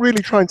I'm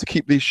really trying to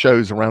keep these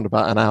shows around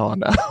about an hour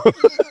now.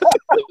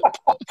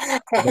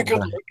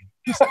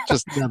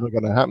 just never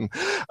going to happen.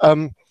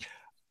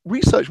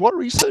 Research. What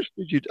research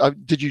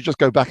did you just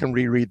go back and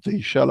reread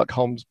the Sherlock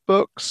Holmes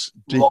books?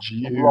 Did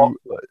you?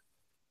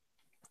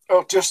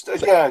 Oh, just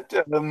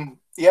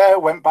yeah,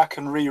 went back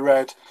and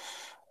reread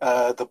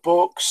the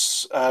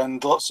books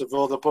and lots of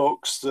other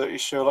books, the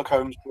Sherlock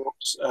Holmes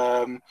books.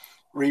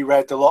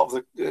 Reread a lot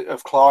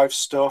of Clive's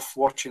stuff,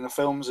 watching the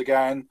films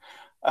again.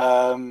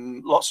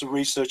 Lots of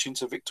research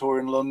into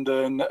Victorian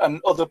London and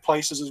other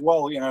places as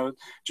well. You know,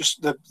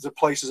 just the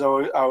places I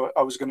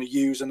was going to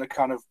use, and the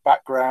kind of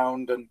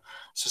background and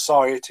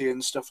society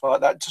and stuff like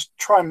that. Just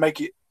try and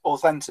make it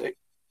authentic.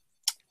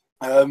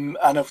 And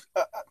I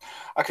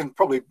can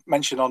probably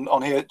mention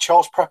on here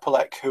Charles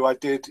Prepelec, who I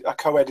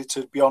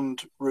co-edited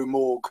Beyond Rue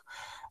Morgue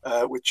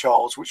with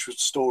Charles, which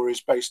was stories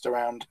based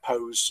around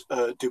Poe's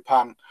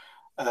Dupin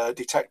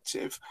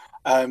detective.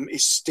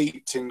 Is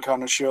steeped in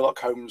kind of Sherlock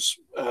Holmes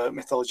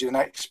mythology, an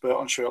expert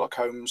on Sherlock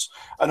Holmes,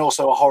 and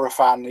also a horror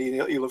fan.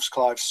 He loves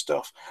Clive's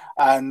stuff,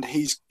 and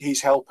he's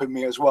helping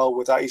me as well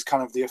with that. He's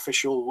kind of the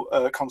official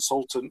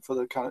consultant for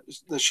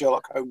the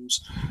Sherlock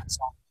Holmes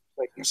side.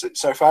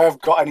 So if I have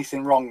got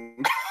anything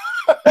wrong,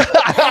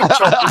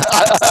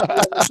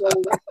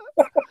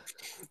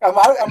 I'm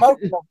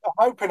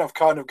hoping I've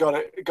kind of got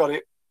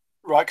it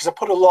right, because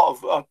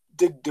I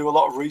did do a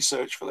lot of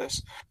research for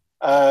this.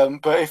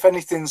 But if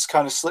anything's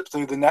kind of slipped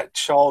through the net,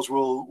 Charles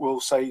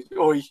will say,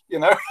 "Oi," you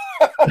know.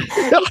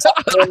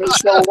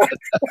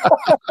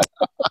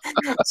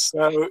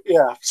 So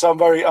yeah, so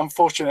I'm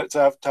fortunate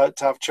to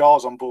have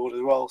Charles on board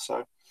as well.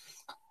 So.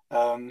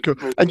 Cool.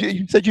 And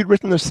you said you'd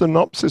written a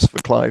synopsis for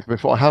Clive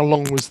before. How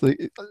long was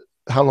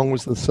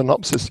the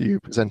synopsis you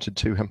presented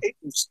to him?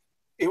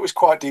 It was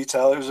quite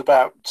detailed. It was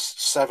about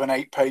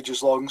 7-8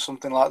 pages long,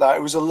 something like that.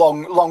 It was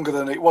longer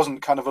than, it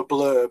wasn't kind of a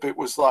blurb. It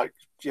was like,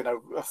 you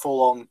know, a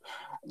full on.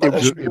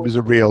 It was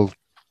a real.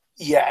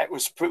 Yeah, it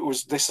was.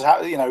 This is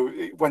how, you know,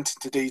 it went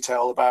into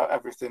detail about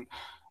everything,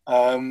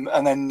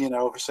 and then, you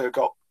know, obviously I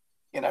got,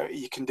 you know,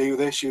 you can do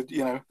this. You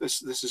know,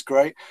 this is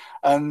great,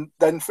 and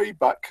then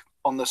feedback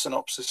on the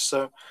synopsis.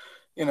 So,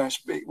 you know,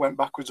 it went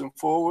backwards and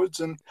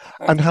forwards. And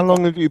how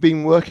long have you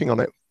been working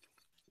on it?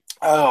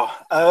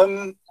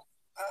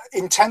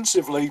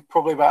 Intensively,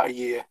 probably about a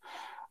year.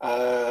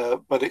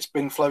 But it's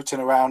been floating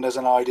around as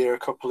an idea a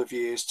couple of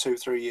years,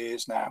 2-3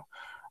 years now.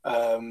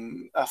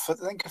 I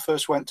think I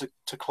first went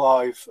to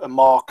Clive and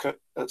Mark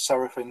at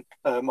Seraphim,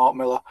 Mark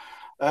Miller,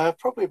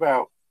 probably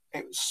about, I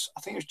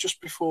think it was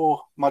just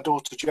before my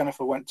daughter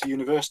Jennifer went to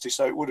university,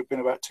 so it would have been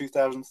about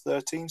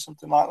 2013,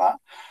 something like that.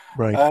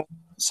 Right.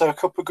 So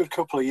a good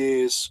couple of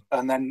years,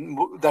 and then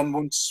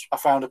once I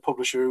found a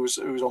publisher who was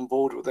on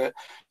board with it,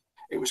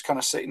 it was kind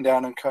of sitting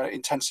down and kind of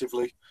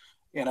intensively,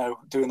 you know,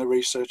 doing the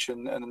research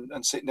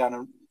and sitting down,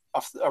 and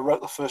I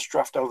wrote the first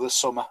draft over the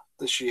summer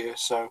this year.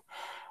 So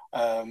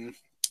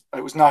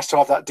it was nice to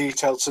have that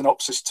detailed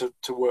synopsis to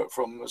work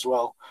from as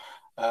well.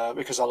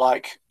 Because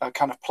I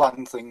kind of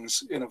plan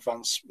things in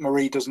advance.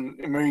 Marie's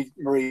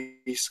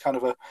kind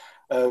of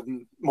a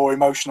more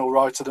emotional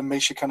writer than me.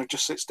 She kind of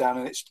just sits down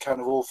and it's kind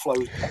of all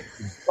flows.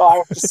 I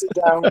have to sit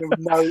down with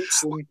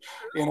notes, and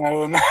you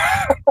know, and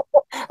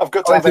I've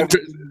got to have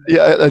everything.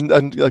 Yeah,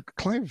 and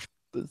Clive,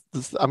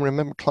 I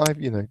remember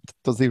Clive, you know,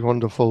 does these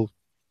wonderful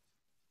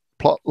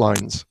plot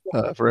lines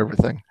for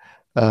everything.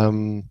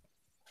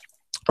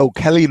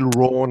 Kelly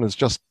Lorraine has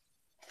just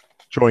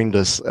joined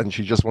us, and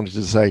she just wanted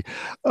to say,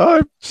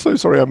 "I'm so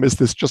sorry I missed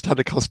this, just had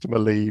a customer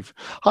leave."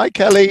 Hi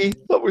Kelly,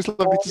 always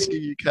lovely to see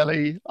you,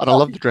 Kelly, and I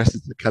love the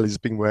dresses that Kelly's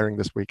been wearing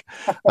this week.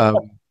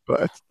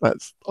 But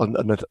that's on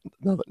another.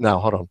 Now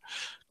hold on,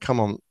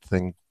 come on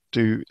thing,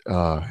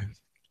 I'm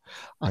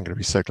going to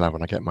be so glad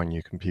when I get my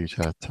new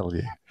computer, I tell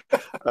you.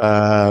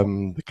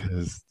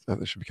 Because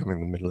that should be coming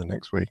in the middle of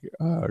next week.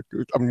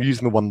 I'm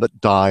using the one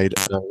that died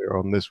earlier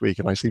on this week,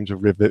 and I seem to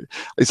rivet.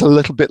 It's a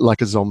little bit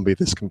like a zombie,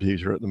 this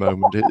computer at the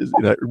moment. It is,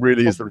 you know, it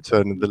really is the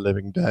return of the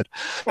living dead.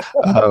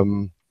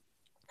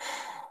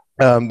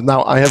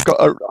 Now I have got,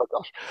 oh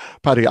gosh,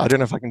 Paddy, I don't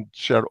know if I can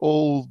share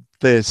all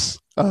this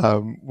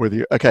with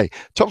you. Okay,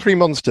 top 3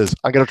 monsters.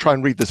 I'm going to try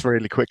and read this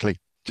really quickly.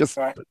 Just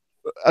right.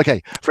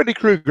 Okay, Freddy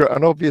Krueger,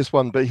 an obvious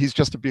one, but he's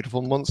just a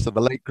beautiful monster.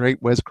 The late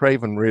great Wes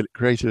Craven really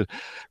created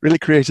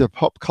a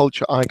pop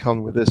culture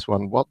icon with this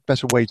one. What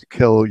better way to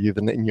kill you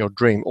than in your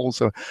dream?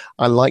 Also,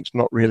 I liked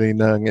not really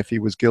knowing if he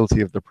was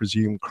guilty of the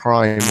presumed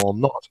crime or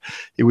not.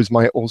 He was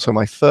also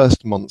my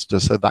first monster,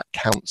 so that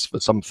counts for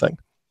something.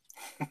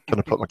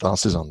 Gonna put my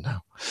glasses on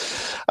now.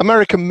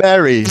 American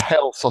Mary,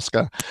 hail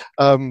Soska.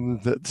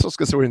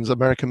 Soska Sarin's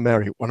American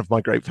Mary, one of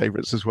my great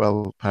favorites as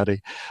well,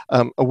 Paddy.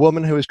 A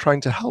woman who is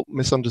trying to help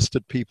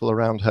misunderstood people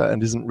around her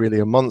and isn't really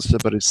a monster,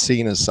 but is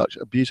seen as such.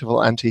 A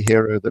beautiful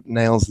anti-hero that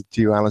nails the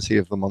duality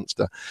of the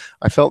monster.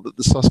 I felt that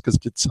the Soskas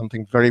did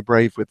something very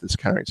brave with this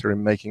character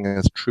in making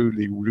us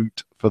truly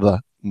root for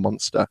the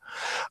monster.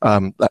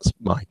 That's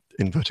my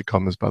inverted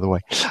commas, by the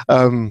way.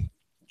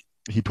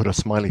 He put a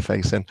smiley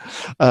face in.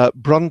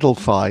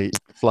 Brundlefly,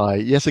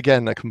 yet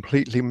again, a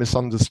completely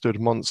misunderstood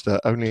monster,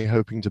 only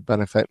hoping to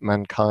benefit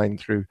mankind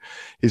through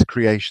his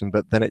creation,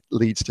 but then it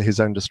leads to his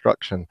own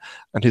destruction.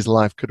 And his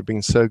life could have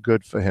been so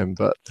good for him,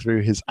 but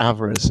through his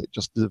avarice, it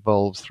just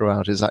devolves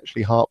throughout. It's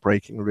actually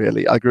heartbreaking,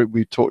 really. I agree.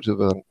 We talked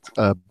about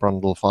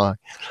Brundlefly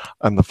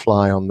and the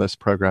Fly on this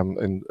program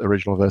in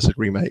original versus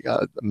remake.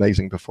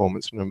 Amazing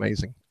performance and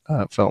amazing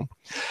film.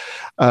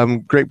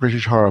 Great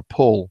British Horror,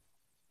 Paul.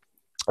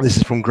 This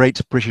is from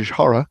Great British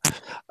Horror,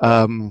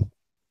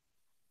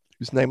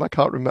 whose name I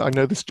can't remember. I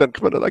know this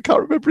gentleman and I can't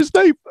remember his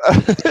name.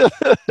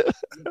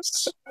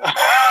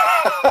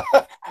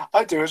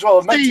 I do as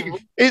well.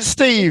 Steve. It's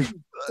Steve.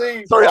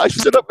 Sorry, I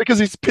stood up because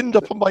he's pinned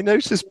up on my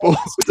notice board.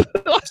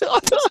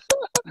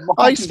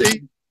 Hi,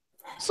 Steve.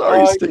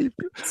 Sorry, Steve.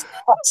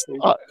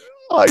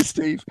 Hi,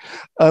 Steve.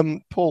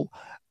 Paul,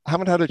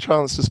 haven't had a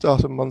chance to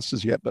start on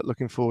Monsters yet, but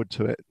looking forward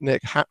to it.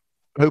 Nick,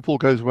 hope all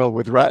goes well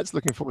with Rats.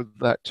 Looking forward to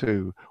that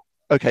too.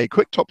 Okay,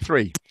 quick top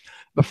 3.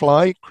 The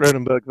Fly,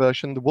 Cronenberg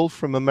version. The Wolf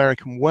from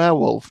American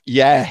Werewolf.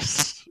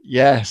 Yes.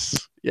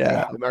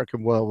 Yeah,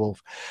 American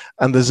Werewolf.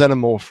 And the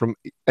Xenomorph from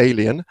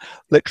Alien.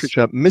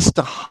 Literature,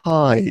 Mr.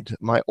 Hyde,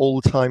 my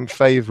all-time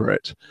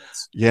favorite.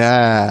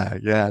 Yeah.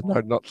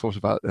 No, not thought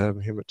about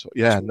him at all.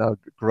 Yeah, no,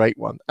 great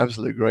one.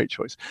 Absolute great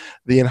choice.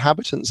 The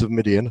Inhabitants of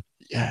Midian.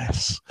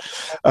 Yes.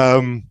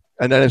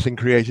 and anything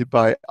created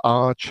by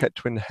R.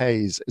 Chetwynd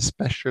Hayes,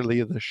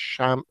 especially the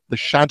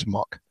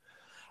Shadmock.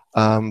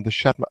 The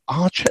Shadmock.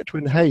 R.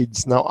 Chetwynd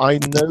Hayes. Now, I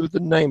know the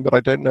name, but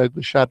I don't know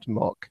the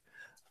Shadmock.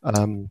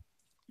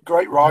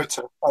 Great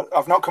writer.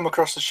 I've not come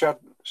across the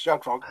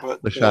Shadmock,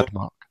 but the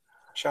Shadmock.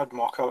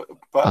 Shadmock,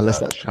 but Unless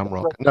that's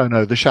Shamrock.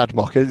 No, the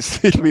Shadmock.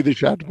 It'll be the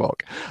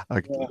Shadmock.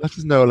 Let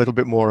us know a little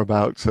bit more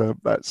about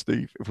that,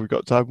 Steve. If we've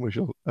got time, we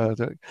shall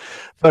do it.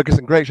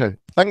 Ferguson, great show.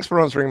 Thanks for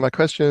answering my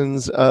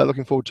questions.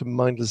 Looking forward to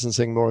mindless and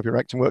seeing more of your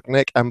acting work,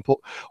 Nick, and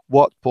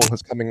what Paul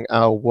has coming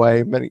our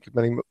way.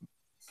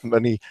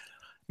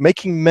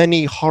 Making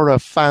many horror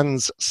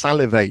fans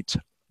salivate.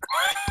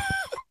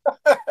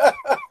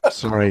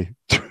 Sorry,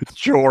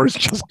 Jaws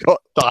just got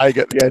dying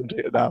at the end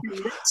here now.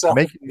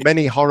 Making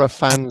many horror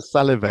fans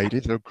salivate.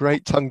 It's a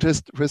great tongue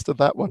twist of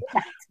that one.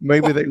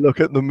 Maybe they look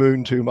at the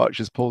moon too much,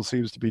 as Paul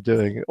seems to be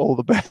doing. All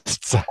the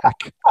best,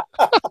 Zach.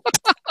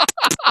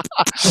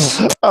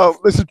 Oh,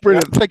 this is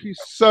brilliant. Thank you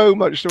so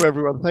much to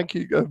everyone. Thank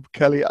you,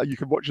 Kelly. You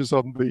can watch us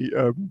on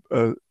the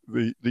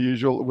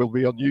usual. We'll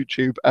be on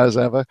YouTube as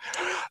ever.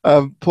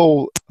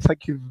 Paul,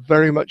 thank you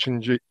very much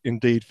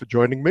indeed for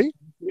joining me.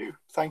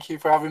 Thank you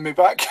for having me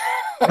back.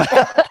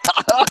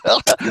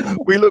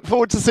 We look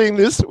forward to seeing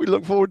this. We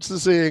look forward to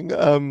seeing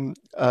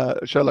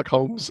Sherlock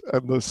Holmes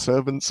and the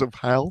Servants of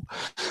Hell,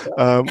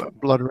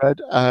 Blood Red,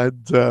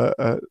 and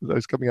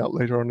those coming out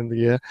later on in the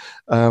year.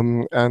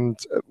 And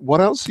what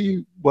else are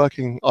you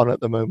working on at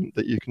the moment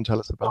that you can tell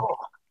us about?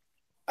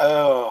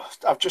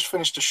 I've just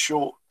finished a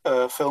short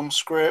film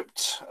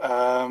script,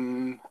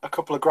 a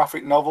couple of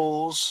graphic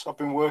novels I've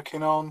been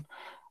working on.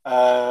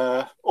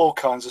 All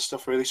kinds of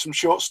stuff, really. Some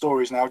short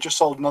stories now. I just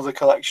sold another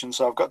collection,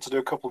 so I've got to do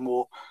a couple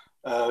more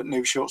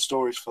new short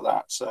stories for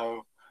that.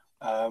 So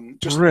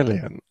just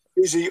brilliant.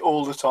 Busy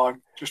all the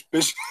time. Just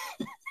busy.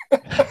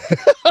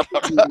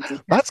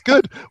 That's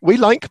good. We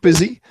like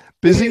busy.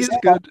 Busy is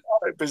good.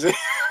 Busy.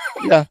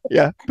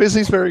 Yeah.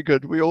 Busy's very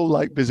good. We all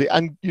like busy,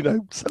 and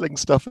selling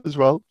stuff as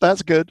well.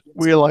 That's good.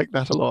 We like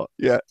that a lot.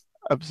 Yeah,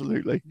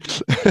 absolutely.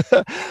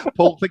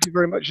 Paul, thank you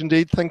very much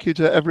indeed. Thank you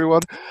to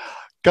everyone.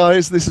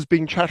 Guys, this has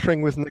been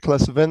Chattering with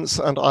Nicholas Events,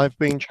 and I've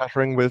been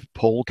chattering with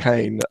Paul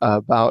Kane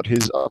about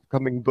his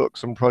upcoming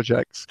books and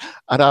projects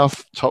and our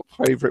top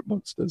favourite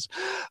monsters.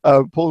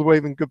 Paul,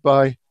 waving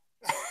goodbye.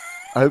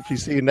 I hopefully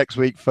see you next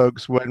week,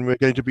 folks, when we're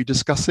going to be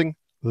discussing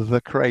The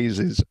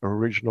Crazies,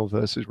 original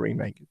versus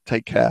remake.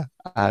 Take care,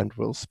 and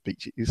we'll speak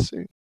to you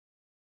soon.